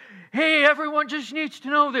like, hey, everyone just needs to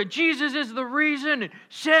know that Jesus is the reason and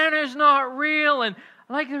Santa's not real. And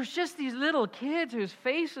like, there's just these little kids whose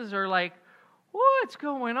faces are like, what's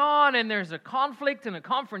going on? And there's a conflict and a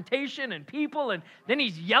confrontation and people, and then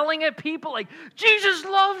he's yelling at people like, Jesus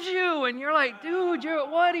loves you. And you're like, dude,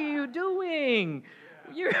 what are you doing?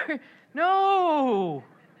 No.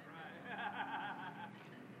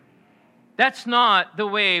 That's not the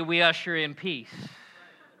way we usher in peace.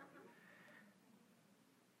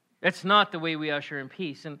 That's not the way we usher in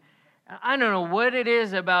peace. And I don't know what it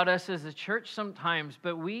is about us as a church sometimes,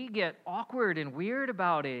 but we get awkward and weird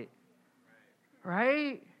about it.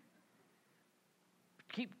 Right?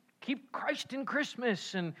 Keep Christ in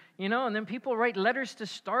Christmas. And, and then people write letters to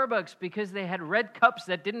Starbucks because they had red cups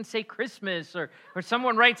that didn't say Christmas, or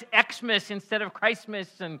someone writes Xmas instead of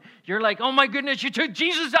Christmas, and you're like, oh my goodness, you took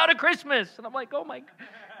Jesus out of Christmas. And I'm like, oh my God.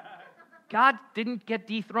 God didn't get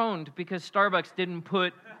dethroned because Starbucks didn't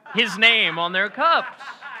put his name on their cups.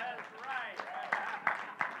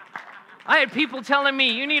 I had people telling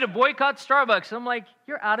me, you need to boycott Starbucks. I'm like,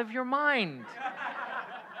 you're out of your mind.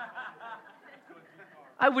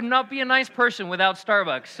 I would not be a nice person without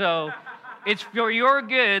Starbucks. So it's for your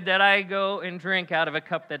good that I go and drink out of a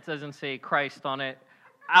cup that doesn't say Christ on it.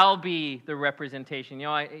 I'll be the representation.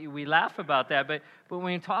 We laugh about that, but when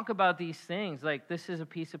we talk about these things, like this is a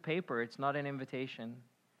piece of paper. It's not an invitation.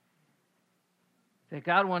 That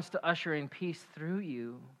God wants to usher in peace through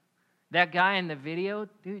you. That guy in the video,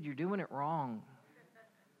 dude, you're doing it wrong.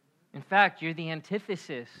 In fact, you're the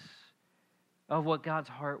antithesis of what God's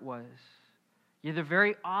heart was. You're the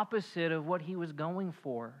very opposite of what he was going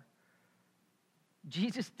for.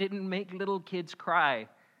 Jesus didn't make little kids cry.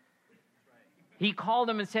 He called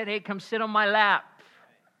them and said, hey, come sit on my lap.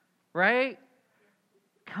 Right?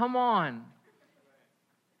 Come on.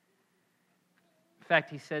 In fact,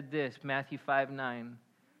 he said this, Matthew 5:9,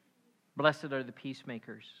 blessed are the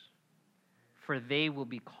peacemakers, for they will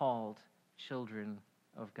be called children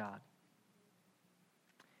of God.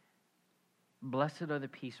 Blessed are the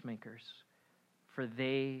peacemakers, for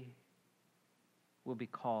they will be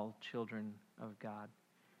called children of God.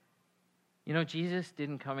 Jesus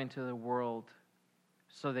didn't come into the world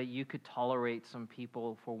so that you could tolerate some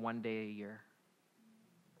people for one day a year.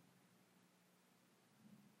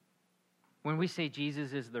 When we say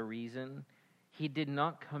Jesus is the reason, he did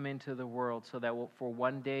not come into the world so that for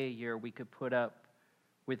one day a year we could put up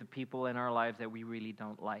with the people in our lives that we really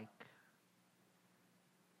don't like.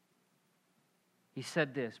 He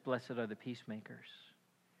said this, blessed are the peacemakers.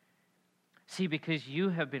 See, because you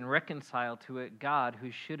have been reconciled to a God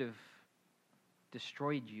who should have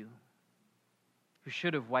destroyed you, who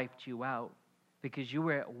should have wiped you out, because you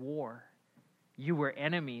were at war. You were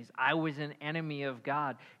enemies. I was an enemy of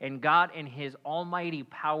God. And God, in His almighty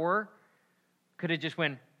power, could have just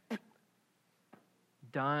went,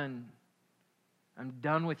 done. I'm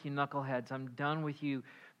done with you knuckleheads. I'm done with you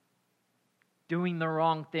doing the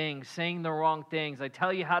wrong things, saying the wrong things. I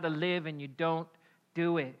tell you how to live and you don't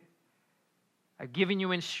do it. I've given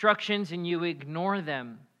you instructions and you ignore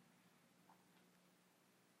them.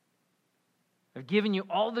 I've given you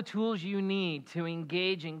all the tools you need to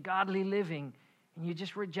engage in godly living, and you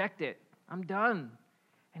just reject it. I'm done.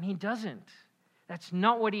 And He doesn't. That's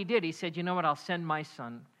not what He did. He said, you know what? I'll send my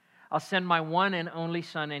Son. I'll send my one and only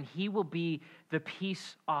Son, and He will be the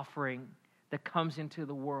peace offering that comes into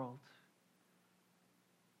the world.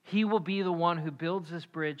 He will be the one who builds this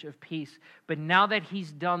bridge of peace. But now that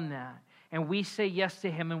He's done that, and we say yes to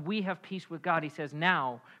Him, and we have peace with God, He says,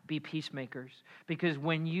 now be peacemakers. Because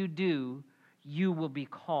when you do, you will be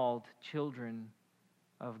called children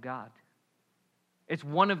of God. It's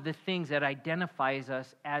one of the things that identifies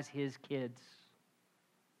us as His kids.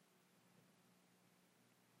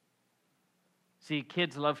 See,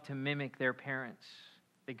 kids love to mimic their parents,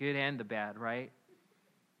 the good and the bad, right?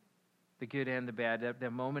 The good and the bad. The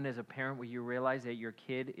moment as a parent where you realize that your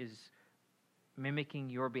kid is mimicking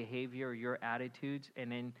your behavior or your attitudes,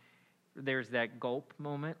 and then there's that gulp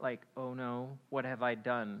moment, like, oh no, what have I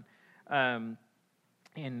done? And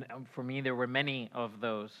for me, there were many of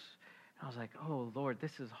those. I was like, oh Lord,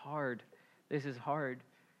 this is hard. This is hard.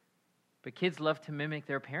 But kids love to mimic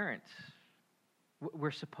their parents.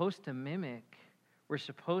 We're supposed to mimic. We're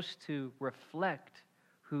supposed to reflect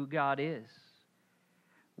who God is.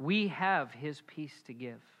 We have His peace to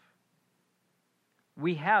give.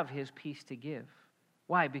 We have His peace to give.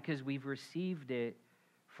 Why? Because we've received it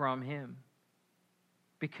from Him.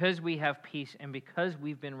 Because we have peace and because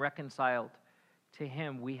we've been reconciled to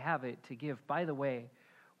Him, we have it to give. By the way,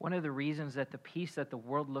 one of the reasons that the peace that the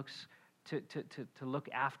world looks to look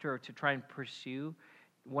after or to try and pursue,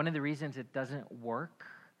 one of the reasons it doesn't work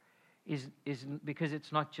is because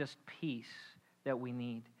it's not just peace that we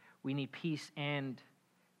need. We need peace and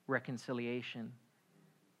reconciliation.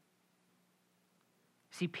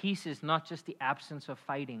 See, peace is not just the absence of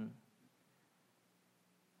fighting.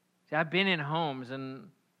 See, I've been in homes, and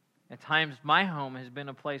at times my home has been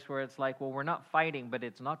a place where it's like, well, we're not fighting, but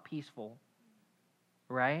it's not peaceful,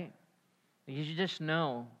 right? Because you just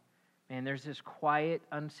know, man, there's this quiet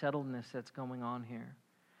unsettledness that's going on here.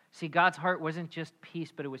 See, God's heart wasn't just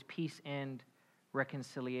peace, but it was peace and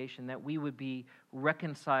reconciliation, that we would be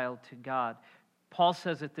reconciled to God. Paul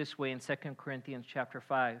says it this way in 2 Corinthians chapter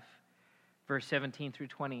 5, verse 17 through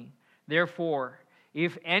 20. Therefore,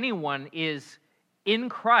 if anyone is in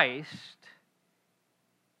Christ,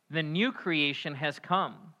 the new creation has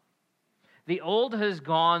come. The old has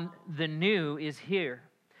gone, the new is here.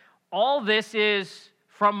 All this is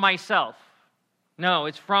from myself. No,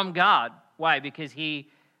 it's from God. Why? Because He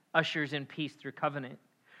ushers in peace through covenant,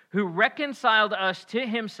 who reconciled us to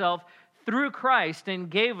Himself through Christ and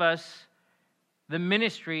gave us the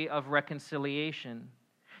ministry of reconciliation.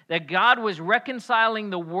 That God was reconciling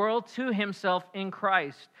the world to Himself in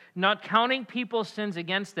Christ, not counting people's sins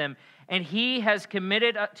against them, and He has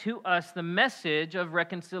committed to us the message of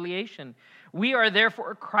reconciliation. We are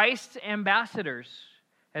therefore Christ's ambassadors,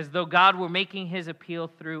 as though God were making His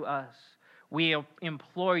appeal through us. We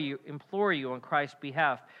implore you on Christ's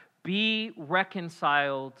behalf, be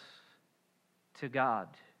reconciled to God.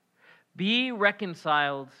 Be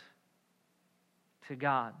reconciled to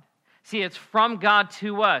God. See, it's from God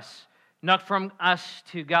to us, not from us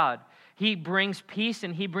to God. He brings peace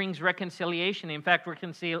and He brings reconciliation. In fact,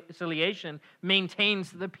 reconciliation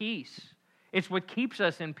maintains the peace. It's what keeps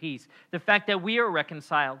us in peace. The fact that we are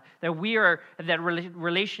reconciled, that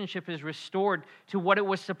relationship is restored to what it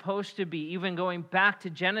was supposed to be, even going back to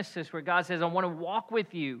Genesis where God says, I want to walk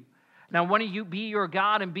with you. And I want to be your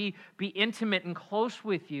God and be intimate and close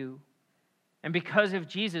with you. And because of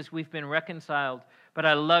Jesus, we've been reconciled. But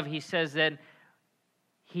I love, He says that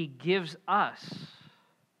He gives us,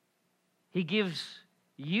 He gives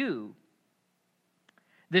you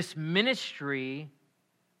this ministry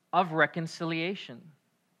of reconciliation.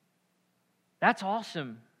 That's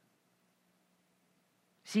awesome.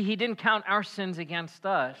 See, He didn't count our sins against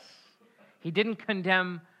us. He didn't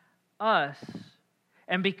condemn us.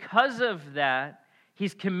 And because of that,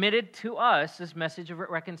 He's committed to us this message of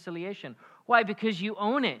reconciliation. Why? Because you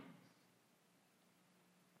own it.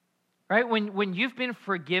 Right? When you've been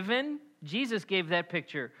forgiven, Jesus gave that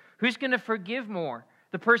picture. Who's going to forgive more?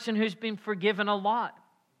 the person who's been forgiven a lot.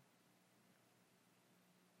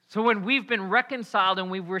 So when we've been reconciled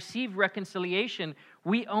and we've received reconciliation,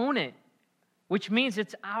 we own it, which means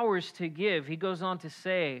it's ours to give. He goes on to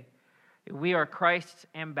say, we are Christ's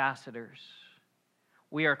ambassadors.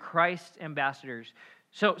 We are Christ's ambassadors.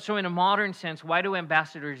 So in a modern sense, why do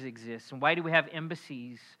ambassadors exist? And why do we have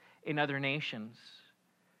embassies in other nations?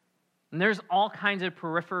 And there's all kinds of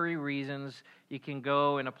periphery reasons. You can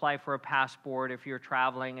go and apply for a passport if you're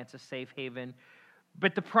traveling. It's a safe haven.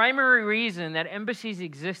 But the primary reason that embassies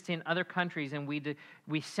exist in other countries and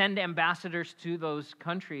we send ambassadors to those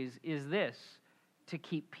countries is this: to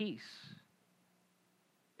keep peace.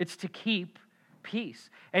 It's to keep peace.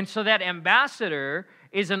 And so that ambassador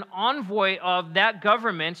is an envoy of that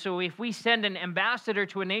government. So if we send an ambassador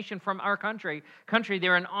to a nation from our country,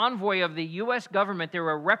 they're an envoy of the U.S. government. They're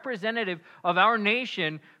a representative of our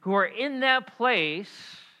nation who are in that place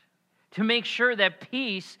to make sure that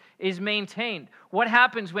peace is maintained. What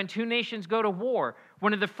happens when two nations go to war?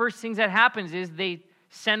 One of the first things that happens is they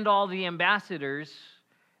send all the ambassadors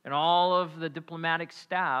and all of the diplomatic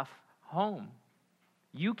staff home.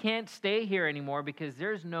 You can't stay here anymore because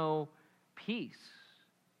there's no peace.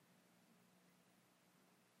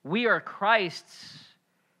 We are Christ's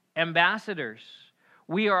ambassadors.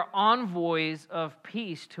 We are envoys of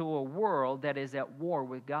peace to a world that is at war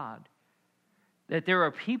with God. That there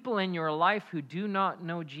are people in your life who do not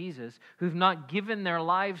know Jesus, who've not given their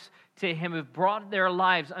lives to Him, who've brought their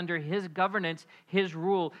lives under His governance, His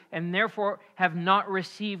rule, and therefore have not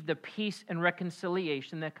received the peace and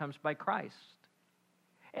reconciliation that comes by Christ.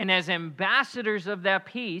 And as ambassadors of that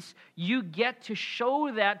peace, you get to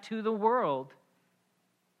show that to the world.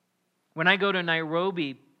 When I go to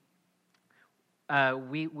Nairobi, the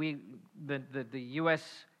U.S.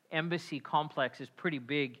 Embassy complex is pretty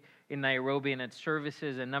big in Nairobi, and it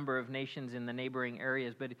services a number of nations in the neighboring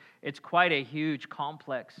areas, but it's quite a huge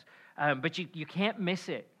complex. But you can't miss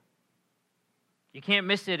it. You can't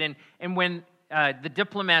miss it. And when the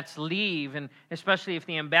diplomats leave, and especially if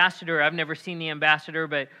the ambassador, I've never seen the ambassador,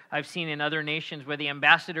 but I've seen in other nations where the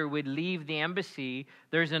ambassador would leave the embassy,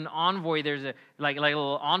 there's an envoy, there's a like a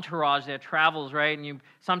little entourage that travels, right? And you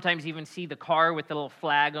sometimes even see the car with the little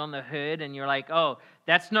flag on the hood, and you're like, oh,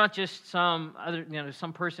 that's not just some other,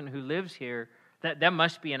 some person who lives here. That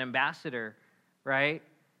must be an ambassador, right?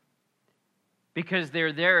 Because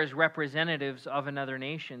they're there as representatives of another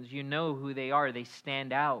nations. You know who they are. They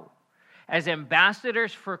stand out. As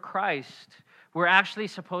ambassadors for Christ, we're actually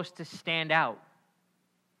supposed to stand out.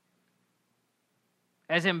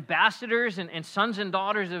 As ambassadors and sons and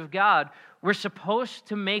daughters of God, we're supposed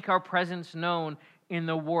to make our presence known in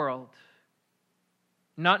the world.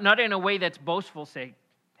 Not in a way that's boastful, say,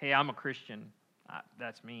 hey, I'm a Christian.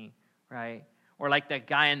 That's me, right? Or like that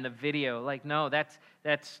guy in the video. Like, no, that's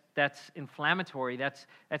inflammatory. That's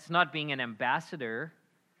not being an ambassador.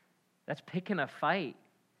 That's picking a fight.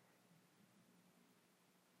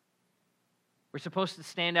 We're supposed to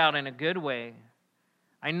stand out in a good way.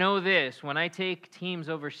 I know this. When I take teams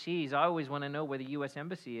overseas, I always want to know where the U.S.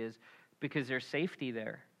 Embassy is because there's safety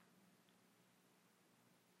there.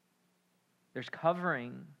 There's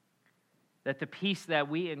covering. That the peace that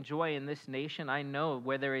we enjoy in this nation, I know,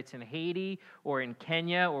 whether it's in Haiti or in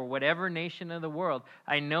Kenya or whatever nation of the world,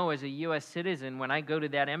 I know as a U.S. citizen, when I go to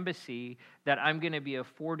that embassy, that I'm going to be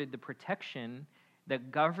afforded the protection, the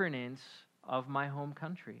governance of my home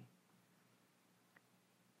country.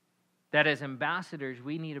 That as ambassadors,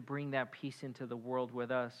 we need to bring that peace into the world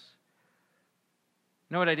with us.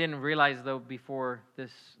 You know what I didn't realize, though, before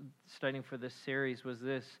this, studying for this series, was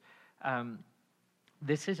this.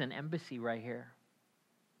 This is an embassy right here.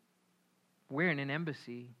 We're in an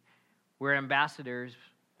embassy. We're ambassadors,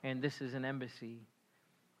 and this is an embassy.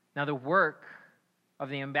 Now, the work of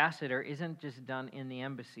the ambassador isn't just done in the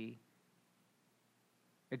embassy.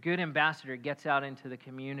 A good ambassador gets out into the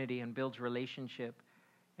community and builds relationship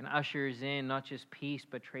and ushers in not just peace,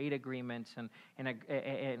 but trade agreements and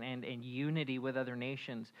unity with other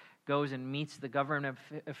nations, goes and meets the government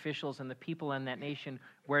officials and the people in that nation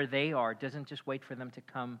where they are, doesn't just wait for them to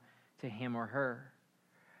come to him or her.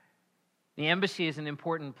 The embassy is an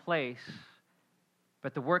important place,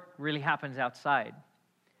 but the work really happens outside.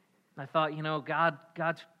 I thought,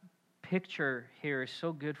 God's picture here is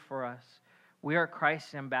so good for us. We are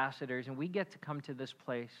Christ's ambassadors, and we get to come to this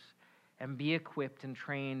place and be equipped and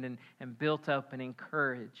trained and built up and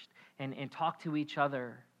encouraged and talk to each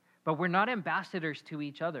other. But we're not ambassadors to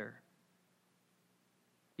each other.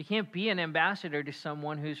 You can't be an ambassador to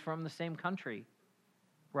someone who's from the same country,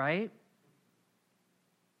 right?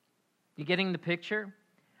 You getting the picture?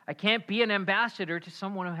 I can't be an ambassador to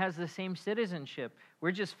someone who has the same citizenship.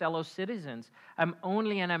 We're just fellow citizens. I'm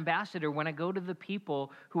only an ambassador when I go to the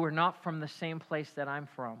people who are not from the same place that I'm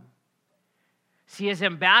from. See, as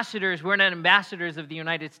ambassadors, we're not ambassadors of the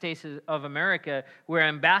United States of America. We're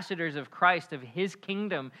ambassadors of Christ, of His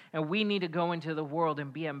kingdom, and we need to go into the world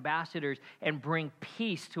and be ambassadors and bring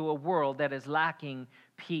peace to a world that is lacking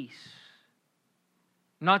peace.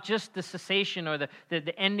 Not just the cessation or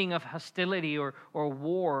the ending of hostility or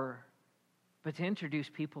war, but to introduce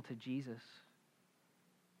people to Jesus.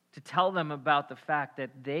 To tell them about the fact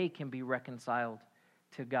that they can be reconciled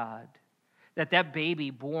to God. That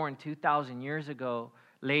baby born 2,000 years ago,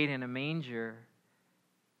 laid in a manger,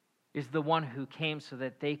 is the one who came so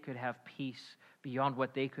that they could have peace beyond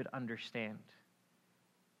what they could understand.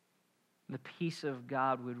 The peace of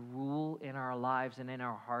God would rule in our lives and in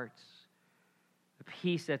our hearts. The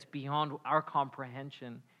peace that's beyond our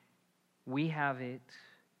comprehension. We have it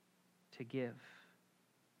to give.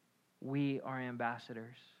 We are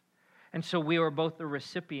ambassadors. And so we are both the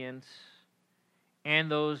recipients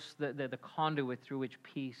and those, the conduit through which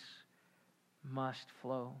peace must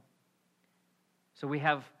flow. So we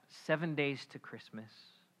have 7 days to Christmas.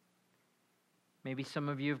 Maybe some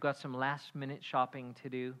of you have got some last-minute shopping to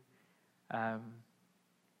do.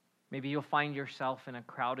 Maybe you'll find yourself in a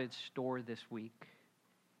crowded store this week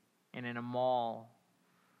and in a mall.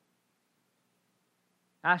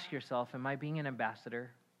 Ask yourself, am I being an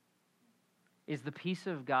ambassador? Is the peace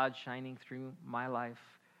of God shining through my life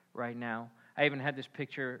right now? I even had this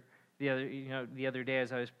picture the other day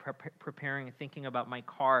as I was preparing and thinking about my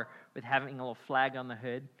car with having a little flag on the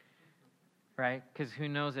hood, right? Because who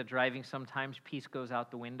knows that driving sometimes peace goes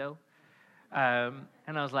out the window. And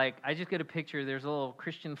I was like, I just get a picture. There's a little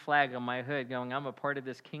Christian flag on my hood going, I'm a part of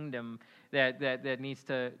this kingdom that needs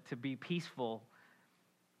to be peaceful.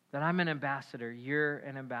 That I'm an ambassador. You're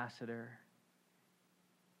an ambassador.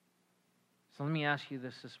 So let me ask you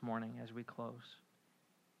this morning as we close.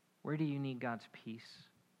 Where do you need God's peace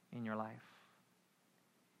in your life?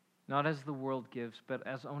 Not as the world gives, but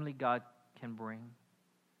as only God can bring.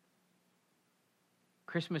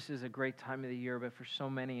 Christmas is a great time of the year, but for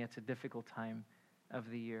so many, it's a difficult time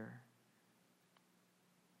of the year.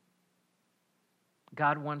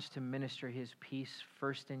 God wants to minister His peace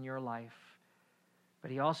first in your life,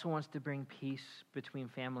 but He also wants to bring peace between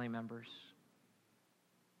family members,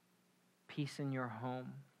 peace in your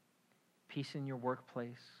home, peace in your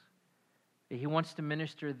workplace. He wants to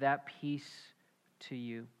minister that peace to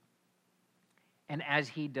you. And as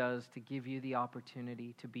He does, to give you the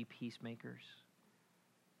opportunity to be peacemakers.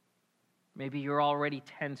 Maybe you're already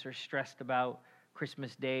tense or stressed about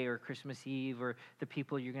Christmas Day or Christmas Eve or the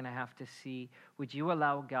people you're going to have to see. Would you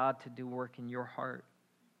allow God to do work in your heart?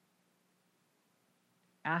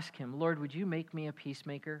 Ask Him, Lord, would you make me a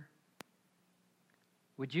peacemaker?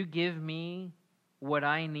 Would you give me what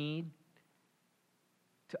I need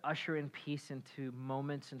to usher in peace into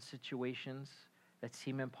moments and situations that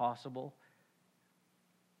seem impossible?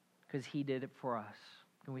 Because He did it for us.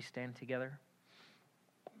 Can we stand together?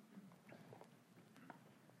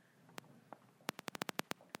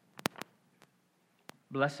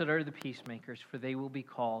 Blessed are the peacemakers, for they will be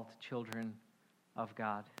called children of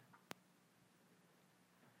God.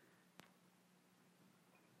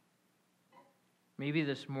 Maybe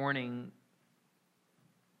this morning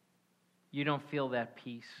you don't feel that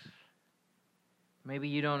peace. Maybe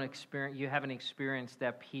you haven't experienced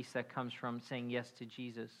that peace that comes from saying yes to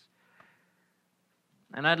Jesus.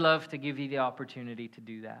 And I'd love to give you the opportunity to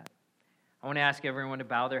do that. I want to ask everyone to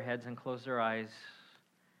bow their heads and close their eyes,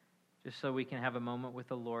 just so we can have a moment with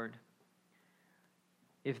the Lord.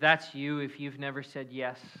 If that's you, if you've never said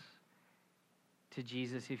yes to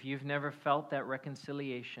Jesus, if you've never felt that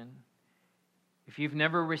reconciliation, if you've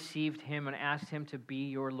never received Him and asked Him to be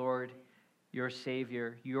your Lord, your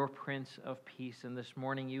Savior, your Prince of Peace, and this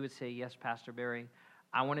morning you would say, yes, Pastor Barry,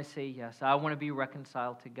 I want to say yes. I want to be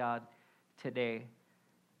reconciled to God today.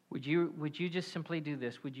 Would you just simply do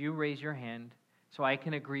this? Would you raise your hand so I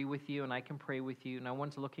can agree with you and I can pray with you? No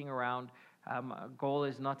one's looking around. Our goal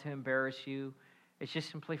is not to embarrass you. It's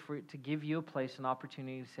just simply to give you a place, an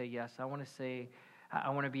opportunity to say yes. I want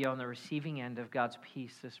to be on the receiving end of God's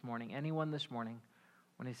peace this morning. Anyone this morning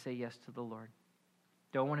want to say yes to the Lord?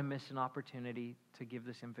 Don't want to miss an opportunity to give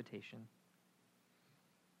this invitation.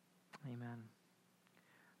 Amen.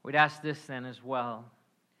 We'd ask this then as well.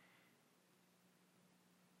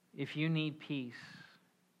 If you need peace,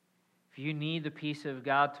 if you need the peace of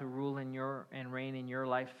God to rule in and reign in your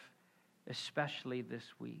life, especially this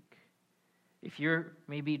week, if you're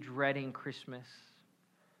maybe dreading Christmas,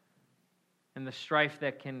 and the strife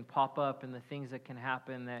that can pop up and the things that can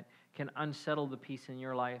happen that can unsettle the peace in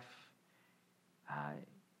your life.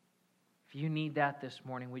 If you need that this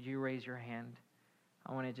morning, would you raise your hand?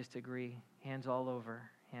 I want to just agree. Hands all over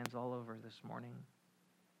this morning.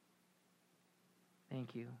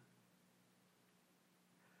 Thank you.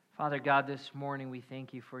 Father God, this morning we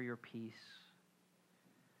thank you for your peace.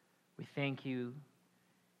 We thank you,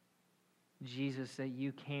 Jesus, that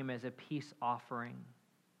you came as a peace offering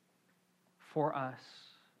for us,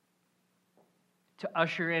 to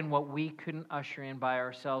usher in what we couldn't usher in by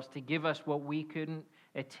ourselves, to give us what we couldn't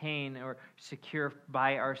attain or secure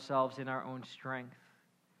by ourselves in our own strength.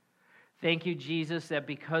 Thank you, Jesus, that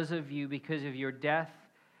because of you, because of your death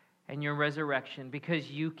and your resurrection,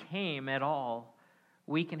 because you came at all,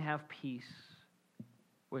 we can have peace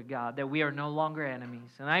with God, that we are no longer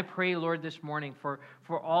enemies. And I pray, Lord, this morning for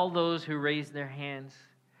all those who raised their hands,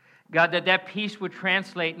 God, that peace would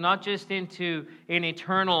translate not just into an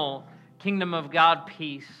eternal kingdom of God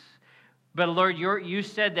peace, but Lord, you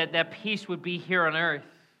said that peace would be here on earth.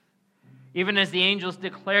 Even as the angels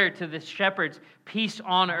declared to the shepherds, peace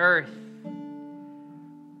on earth.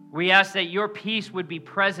 We ask that your peace would be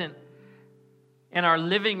present in our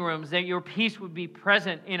living rooms, that your peace would be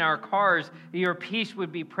present in our cars, that your peace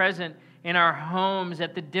would be present in our homes,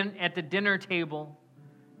 at the dinner table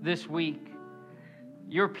this week.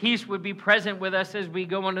 Your peace would be present with us as we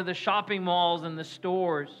go into the shopping malls and the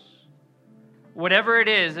stores. Whatever it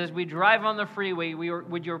is, as we drive on the freeway,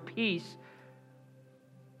 would your peace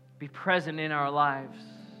be present in our lives.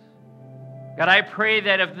 God, I pray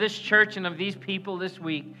that of this church and of these people this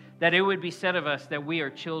week, that it would be said of us that we are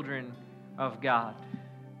children of God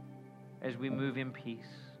as we move in peace.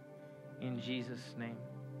 In Jesus' name,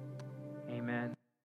 amen.